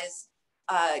otherwise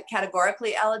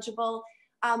categorically eligible.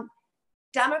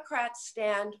 Democrats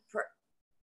stand for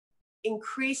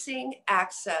increasing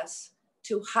access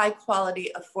to high quality,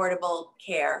 affordable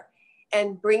care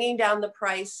and bringing down the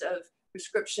price of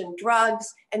prescription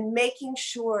drugs and making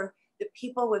sure that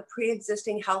people with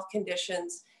pre-existing health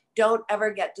conditions don't ever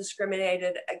get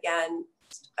discriminated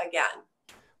against again.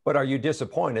 But are you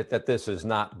disappointed that this is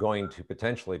not going to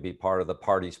potentially be part of the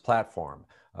party's platform?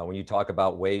 When you talk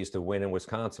about ways to win in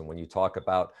Wisconsin, when you talk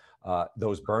about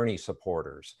those Bernie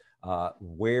supporters,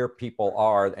 where people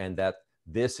are, and that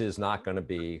this is not going to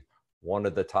be one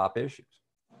of the top issues.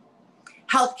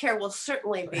 Healthcare will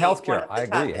certainly be. Healthcare, I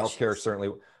agree. Healthcare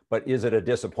certainly, but is it a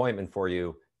disappointment for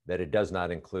you that it does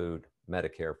not include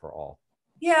Medicare for all?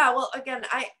 Yeah, well, again,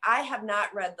 I have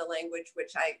not read the language,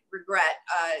 which I regret,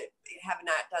 have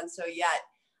not done so yet.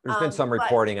 There's been some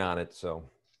reporting on it, so.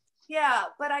 Yeah,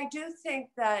 but I do think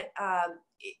that,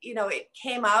 you know, it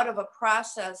came out of a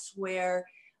process where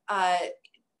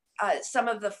some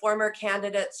of the former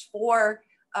candidates for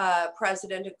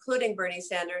president, including Bernie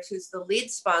Sanders, who's the lead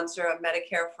sponsor of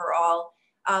Medicare for All,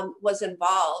 was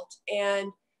involved.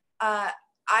 And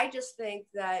I just think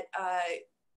that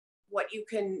what you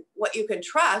can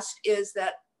trust is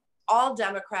that all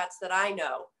Democrats that I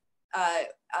know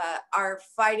are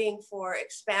fighting for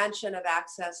expansion of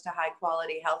access to high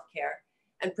quality healthcare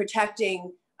and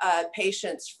protecting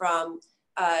patients from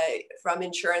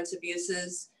insurance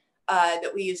abuses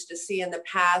that we used to see in the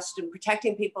past, and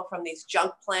protecting people from these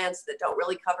junk plans that don't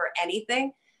really cover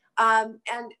anything. And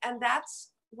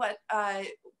that's what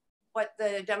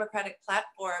the Democratic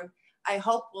platform, I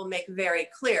hope, will make very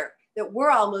clear, that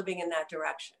we're all moving in that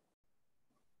direction.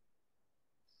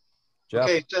 Jeff?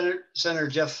 Okay, Senator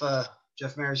Jeff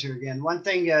Mayers here again. One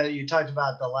thing you talked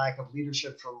about the lack of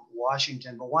leadership from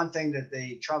Washington, but one thing that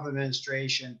the Trump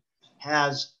administration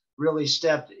has really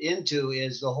stepped into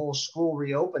is the whole school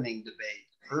reopening debate,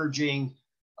 urging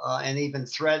and even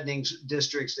threatening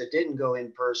districts that didn't go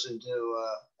in person to,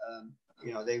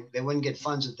 you know, they wouldn't get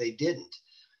funds if they didn't.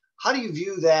 How do you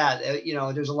view that? You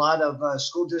know, there's a lot of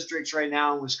school districts right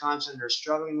now in Wisconsin that are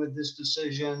struggling with this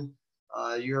decision.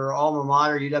 Your alma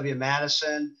mater,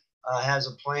 UW-Madison, has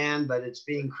a plan, but it's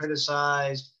being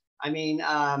criticized. I mean,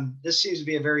 this seems to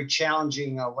be a very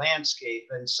challenging landscape.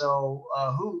 And so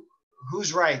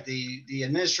who's right, the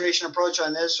administration approach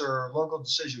on this or local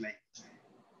decision making?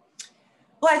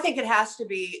 Well, I think it has to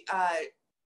be,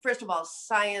 first of all,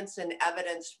 science and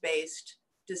evidence-based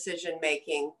decision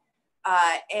making.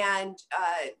 And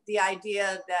the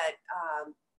idea that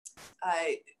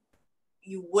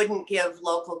you wouldn't give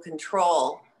local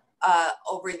control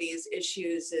over these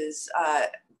issues is,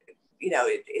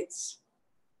 it's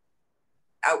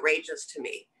outrageous to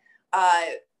me.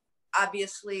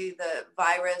 Obviously, the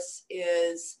virus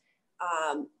is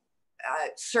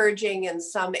surging in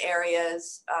some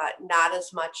areas, not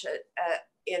as much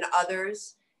in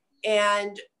others.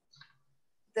 And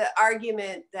the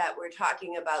argument that we're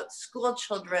talking about school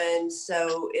children,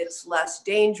 so it's less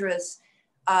dangerous.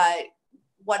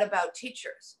 What about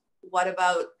teachers? What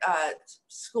about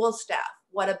school staff?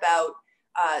 What about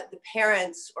the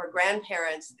parents or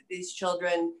grandparents that these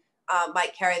children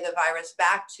might carry the virus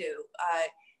back to?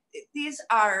 These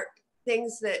are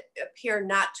things that appear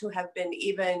not to have been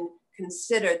even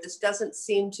considered. This doesn't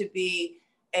seem to be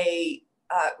a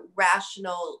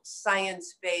rational,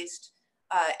 science-based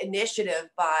initiative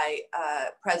by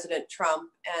President Trump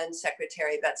and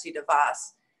Secretary Betsy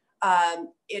DeVos.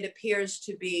 It appears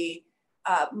to be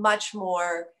much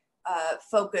more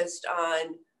focused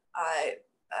on,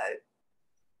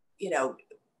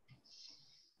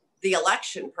 the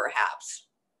election, perhaps.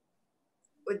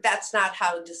 But that's not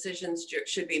how decisions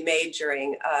should be made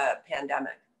during a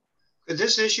pandemic. Could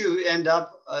this issue end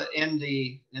up in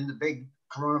the big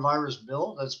coronavirus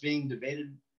bill that's being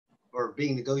debated or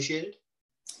being negotiated?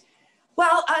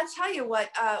 Well, I'll tell you what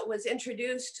was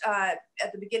introduced at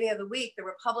the beginning of the week. The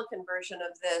Republican version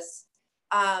of this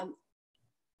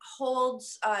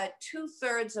holds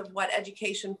 2/3 of what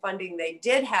education funding they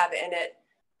did have in it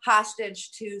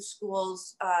hostage to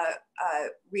schools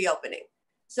reopening.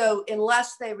 So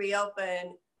unless they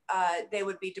reopen, they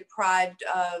would be deprived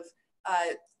of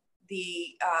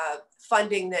the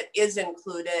funding that is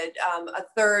included.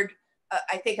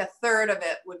 I think a third of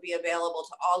it would be available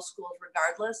to all schools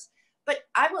regardless. But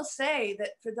I will say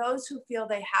that for those who feel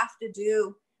they have to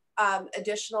do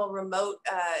additional remote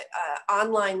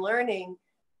online learning,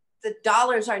 the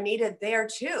dollars are needed there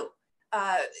too.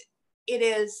 It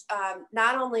is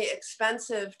not only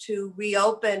expensive to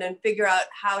reopen and figure out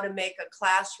how to make a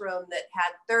classroom that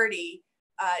had 30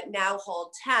 now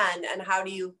hold 10, and how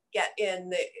do you get in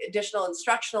the additional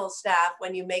instructional staff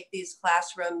when you make these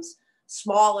classrooms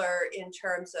smaller in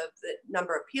terms of the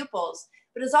number of pupils,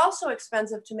 but it's also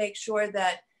expensive to make sure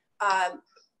that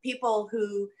people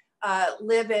who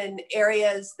live in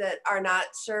areas that are not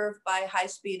served by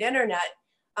high-speed internet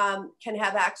can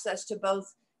have access to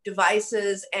both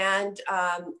devices and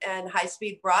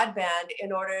high-speed broadband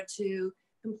in order to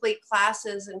complete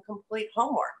classes and complete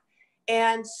homework.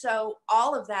 And so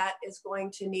all of that is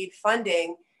going to need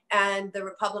funding, and the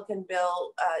Republican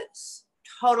bill is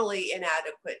totally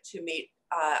inadequate to meet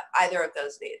either of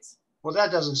those needs. Well,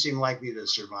 that doesn't seem likely to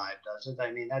survive, does it?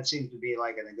 I mean, that seems to be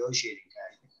like a negotiating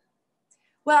tactic.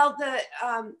 Well,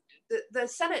 the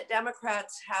Senate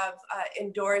Democrats have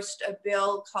endorsed a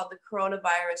bill called the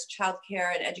Coronavirus Child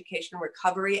Care and Education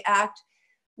Recovery Act,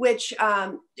 which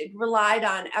relied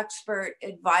on expert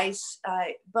advice,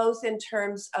 both in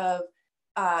terms of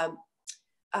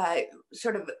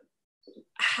sort of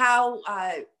how,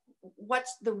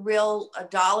 what's the real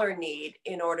dollar need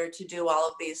in order to do all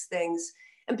of these things,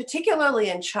 and particularly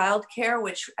in childcare,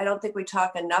 which I don't think we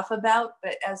talk enough about,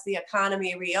 but as the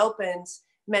economy reopens,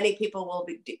 many people will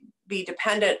be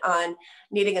dependent on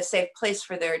needing a safe place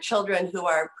for their children who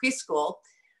are preschool.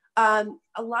 A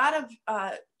lot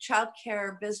of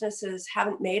childcare businesses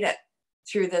haven't made it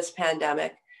through this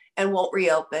pandemic and won't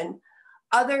reopen.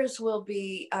 Others will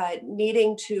be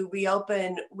needing to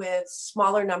reopen with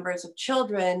smaller numbers of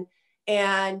children,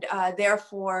 and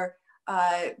therefore,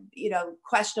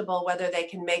 questionable whether they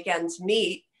can make ends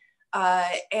meet.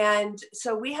 And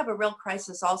so we have a real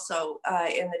crisis also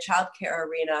in the childcare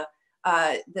arena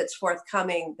that's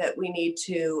forthcoming that we need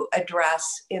to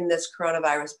address in this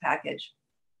coronavirus package.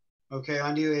 Okay,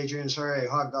 on to you, Adrienne. Sorry, I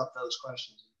hogged up those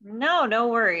questions. No, no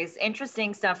worries.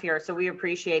 Interesting stuff here. So we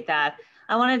appreciate that.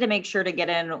 I wanted to make sure to get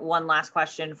in one last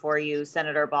question for you,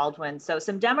 Senator Baldwin. So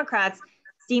some Democrats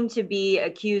seem to be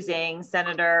accusing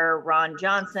Senator Ron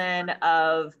Johnson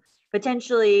of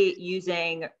potentially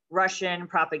using Russian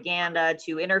propaganda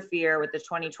to interfere with the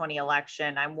 2020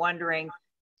 election. I'm wondering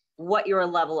what your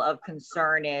level of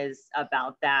concern is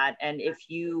about that, and if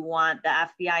you want the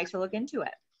FBI to look into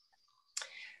it.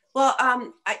 Well,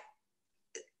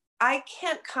 I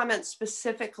can't comment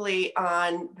specifically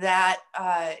on that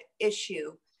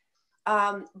issue,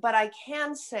 but I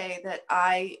can say that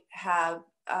I have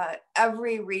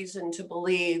every reason to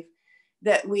believe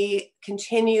that we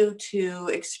continue to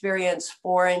experience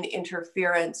foreign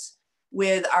interference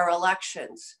with our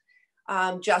elections,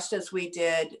 just as we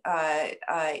did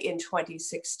in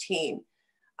 2016.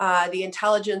 The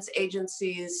intelligence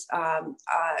agencies,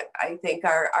 I think,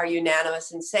 are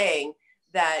unanimous in saying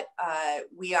that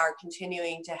we are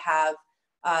continuing to have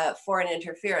foreign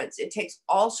interference. It takes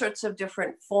all sorts of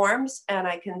different forms, and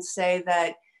I can say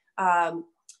that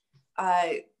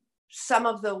some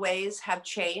of the ways have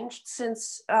changed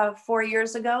since 4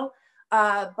 years ago,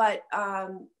 but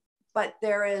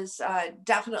there is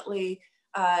definitely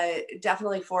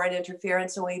foreign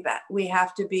interference, and we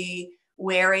have to be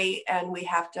wary, and we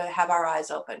have to have our eyes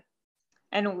open.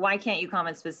 And why can't you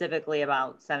comment specifically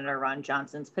about Senator Ron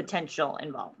Johnson's potential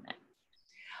involvement?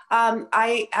 I've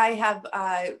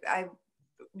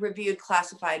reviewed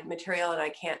classified material, and I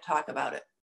can't talk about it.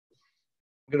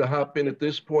 I'm going to hop in at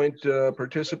this point,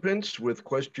 participants, with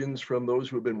questions from those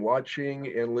who have been watching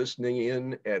and listening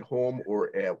in at home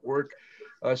or at work.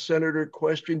 Senator,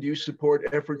 question: do you support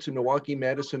efforts in Milwaukee,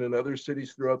 Madison, and other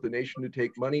cities throughout the nation to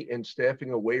take money and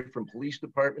staffing away from police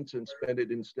departments and spend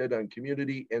it instead on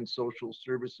community and social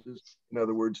services? In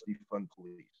other words, defund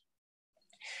police.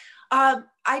 I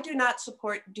do not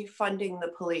support defunding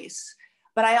the police,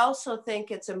 but I also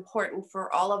think it's important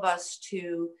for all of us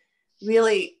to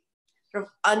really sort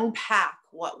of unpack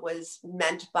what was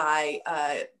meant by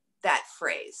that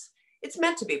phrase. It's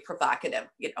meant to be provocative,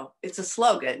 you know, it's a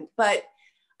slogan, but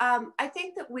I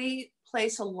think that we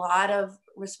place a lot of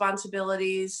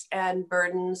responsibilities and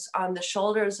burdens on the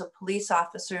shoulders of police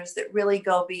officers that really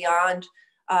go beyond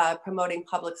promoting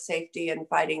public safety and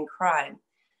fighting crime.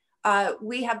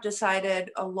 We have decided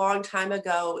a long time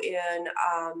ago in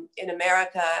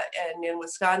America and in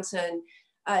Wisconsin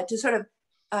to sort of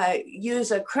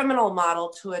use a criminal model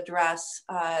to address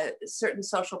certain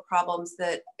social problems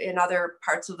that in other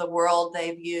parts of the world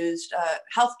they've used a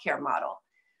healthcare model.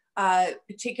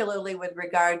 Particularly with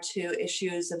regard to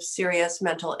issues of serious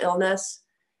mental illness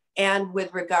and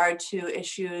with regard to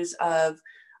issues of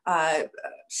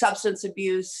substance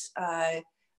abuse,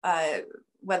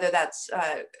 whether that's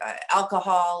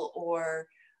alcohol or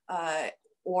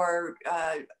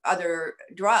other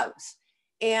drugs.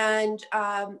 And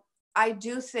I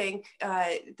do think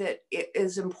that it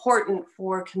is important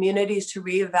for communities to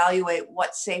reevaluate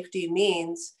what safety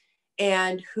means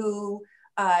and who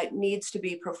needs to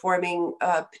be performing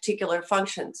particular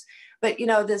functions. But you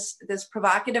know, this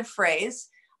provocative phrase,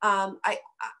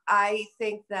 I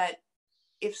think that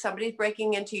if somebody's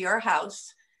breaking into your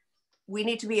house, we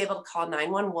need to be able to call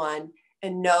 911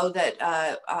 and know that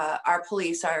our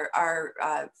police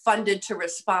are funded to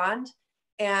respond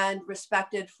and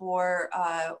respected for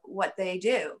what they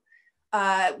do.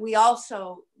 We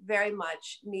also very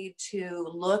much need to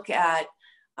look at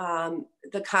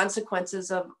the consequences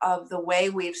of the way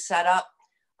we've set up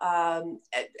and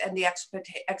the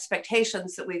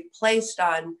expectations that we've placed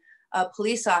on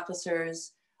police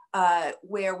officers,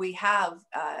 where we have,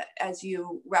 as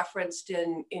you referenced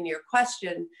in your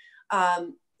question,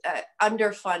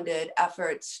 underfunded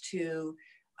efforts to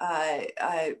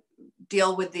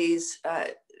deal with these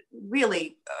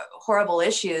really horrible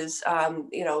issues,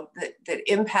 you know, that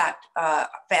impact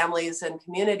families and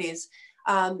communities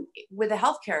with a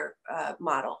healthcare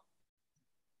model.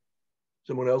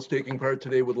 Someone else taking part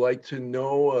today would like to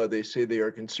know, they say they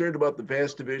are concerned about the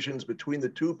vast divisions between the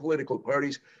two political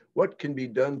parties. What can be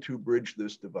done to bridge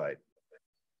this divide?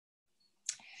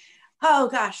 Oh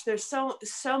gosh, there's so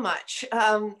much.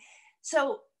 You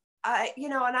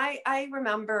know, and I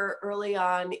remember early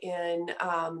on in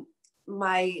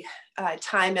my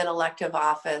time in elective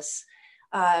office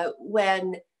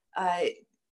when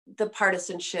the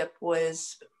partisanship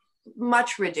was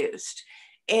much reduced.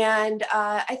 And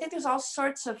I think there's all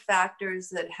sorts of factors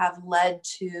that have led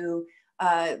to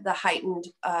the heightened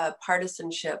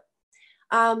partisanship.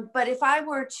 But if I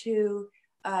were to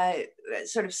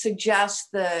sort of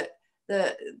suggest the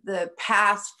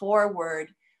path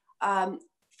forward,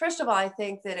 first of all, I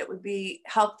think that it would be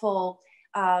helpful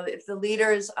if the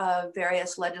leaders of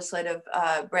various legislative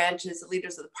branches, the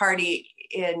leaders of the party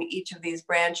in each of these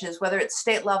branches, whether it's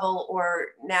state level or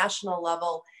national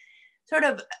level, sort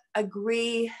of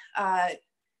agree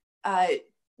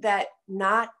that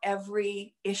not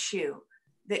every issue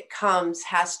that comes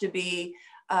has to be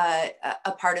a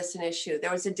partisan issue.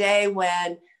 There was a day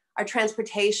when our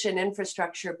transportation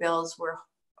infrastructure bills were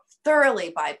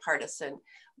thoroughly bipartisan.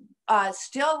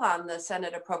 Still on the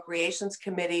Senate Appropriations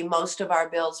Committee, most of our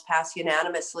bills pass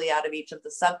unanimously out of each of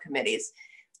the subcommittees.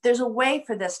 There's a way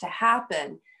for this to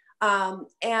happen. I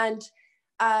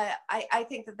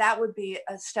think that that would be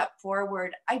a step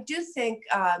forward. I do think,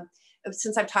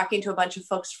 since I'm talking to a bunch of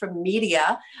folks from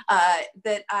media,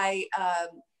 that I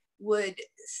would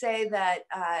say that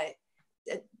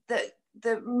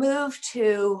the move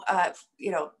to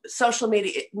social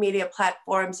media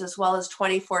platforms, as well as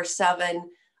 24/7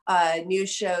 news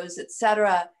shows, et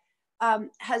cetera,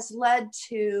 has led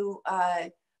to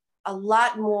a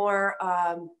lot more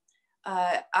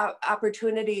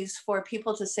opportunities for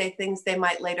people to say things they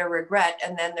might later regret,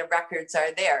 and then the records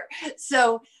are there.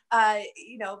 So,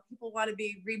 people want to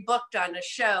be rebooked on a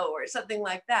show or something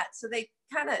like that. So they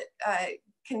kind of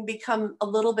can become a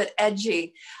little bit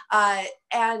edgy.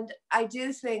 And I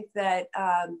do think that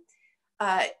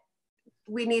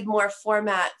we need more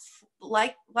format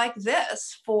like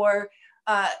this for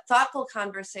thoughtful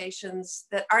conversations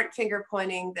that aren't finger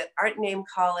pointing, that aren't name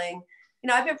calling.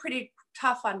 I've been pretty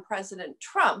tough on President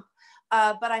Trump,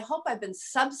 but I hope I've been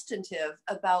substantive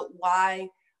about why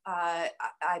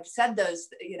I've said those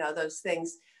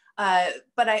things.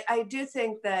 But I do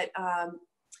think that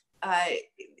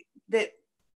that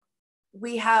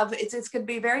we have, it's going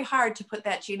to be very hard to put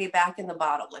that genie back in the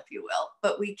bottle, if you will,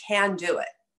 but we can do it.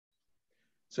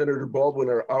 Senator Baldwin,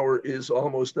 our hour is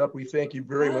almost up. We thank you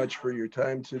very much for your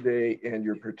time today and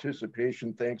your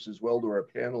participation. Thanks as well to our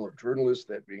panel of journalists,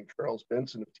 that being Charles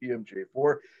Benson of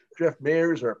TMJ4, Jeff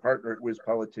Mayers, our partner at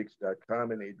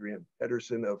WizPolitics.com, and Adrienne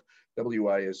Pedersen of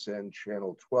WISN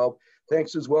Channel 12.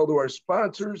 Thanks as well to our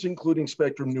sponsors, including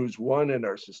Spectrum News 1 and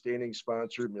our sustaining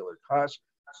sponsor, Miller Koss,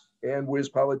 and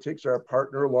WizPolitics, our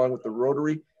partner, along with the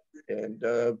Rotary, and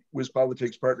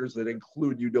WizPolitics partners that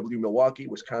include UW-Milwaukee,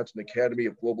 Wisconsin Academy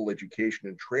of Global Education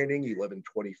and Training,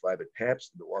 1125 at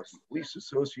Pabst, the Milwaukee Police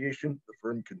Association, the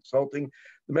Firm Consulting,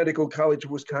 the Medical College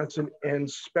of Wisconsin, and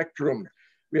Spectrum.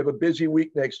 We have a busy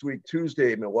week next week.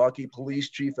 Tuesday, Milwaukee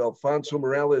Police Chief Alfonso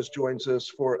Morales joins us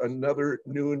for another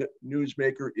noon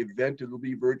newsmaker event. It'll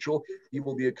be virtual. He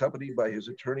will be accompanied by his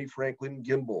attorney, Franklin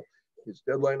Gimbel. His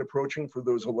deadline approaching for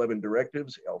those 11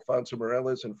 directives. Alfonso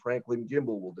Morales and Franklin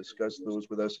Gimbel will discuss those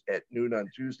with us at noon on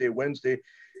Tuesday. Wednesday,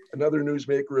 another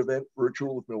newsmaker event,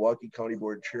 virtual, with Milwaukee County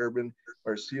Board Chairman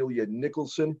Marcelia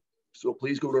Nicholson. So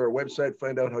please go to our website,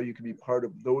 find out how you can be part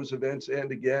of those events.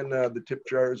 And again, the tip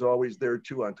jar is always there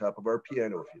too, on top of our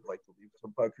piano, if you'd like to leave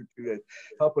some buck or two to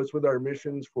help us with our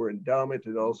missions for endowment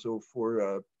and also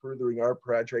for furthering our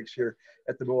projects here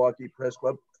at the Milwaukee Press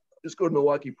Club. Just go to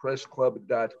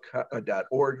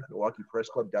MilwaukeePressClub.org,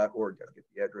 MilwaukeePressClub.org. Gotta get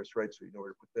the address right so you know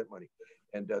where to put that money.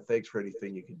 And thanks for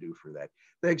anything you can do for that.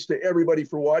 Thanks to everybody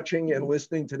for watching and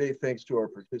listening today. Thanks to our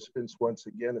participants once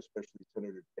again, especially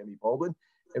Senator Tammy Baldwin.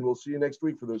 And we'll see you next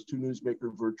week for those two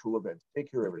newsmaker virtual events.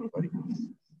 Take care, everybody.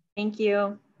 Thank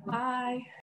you. Bye.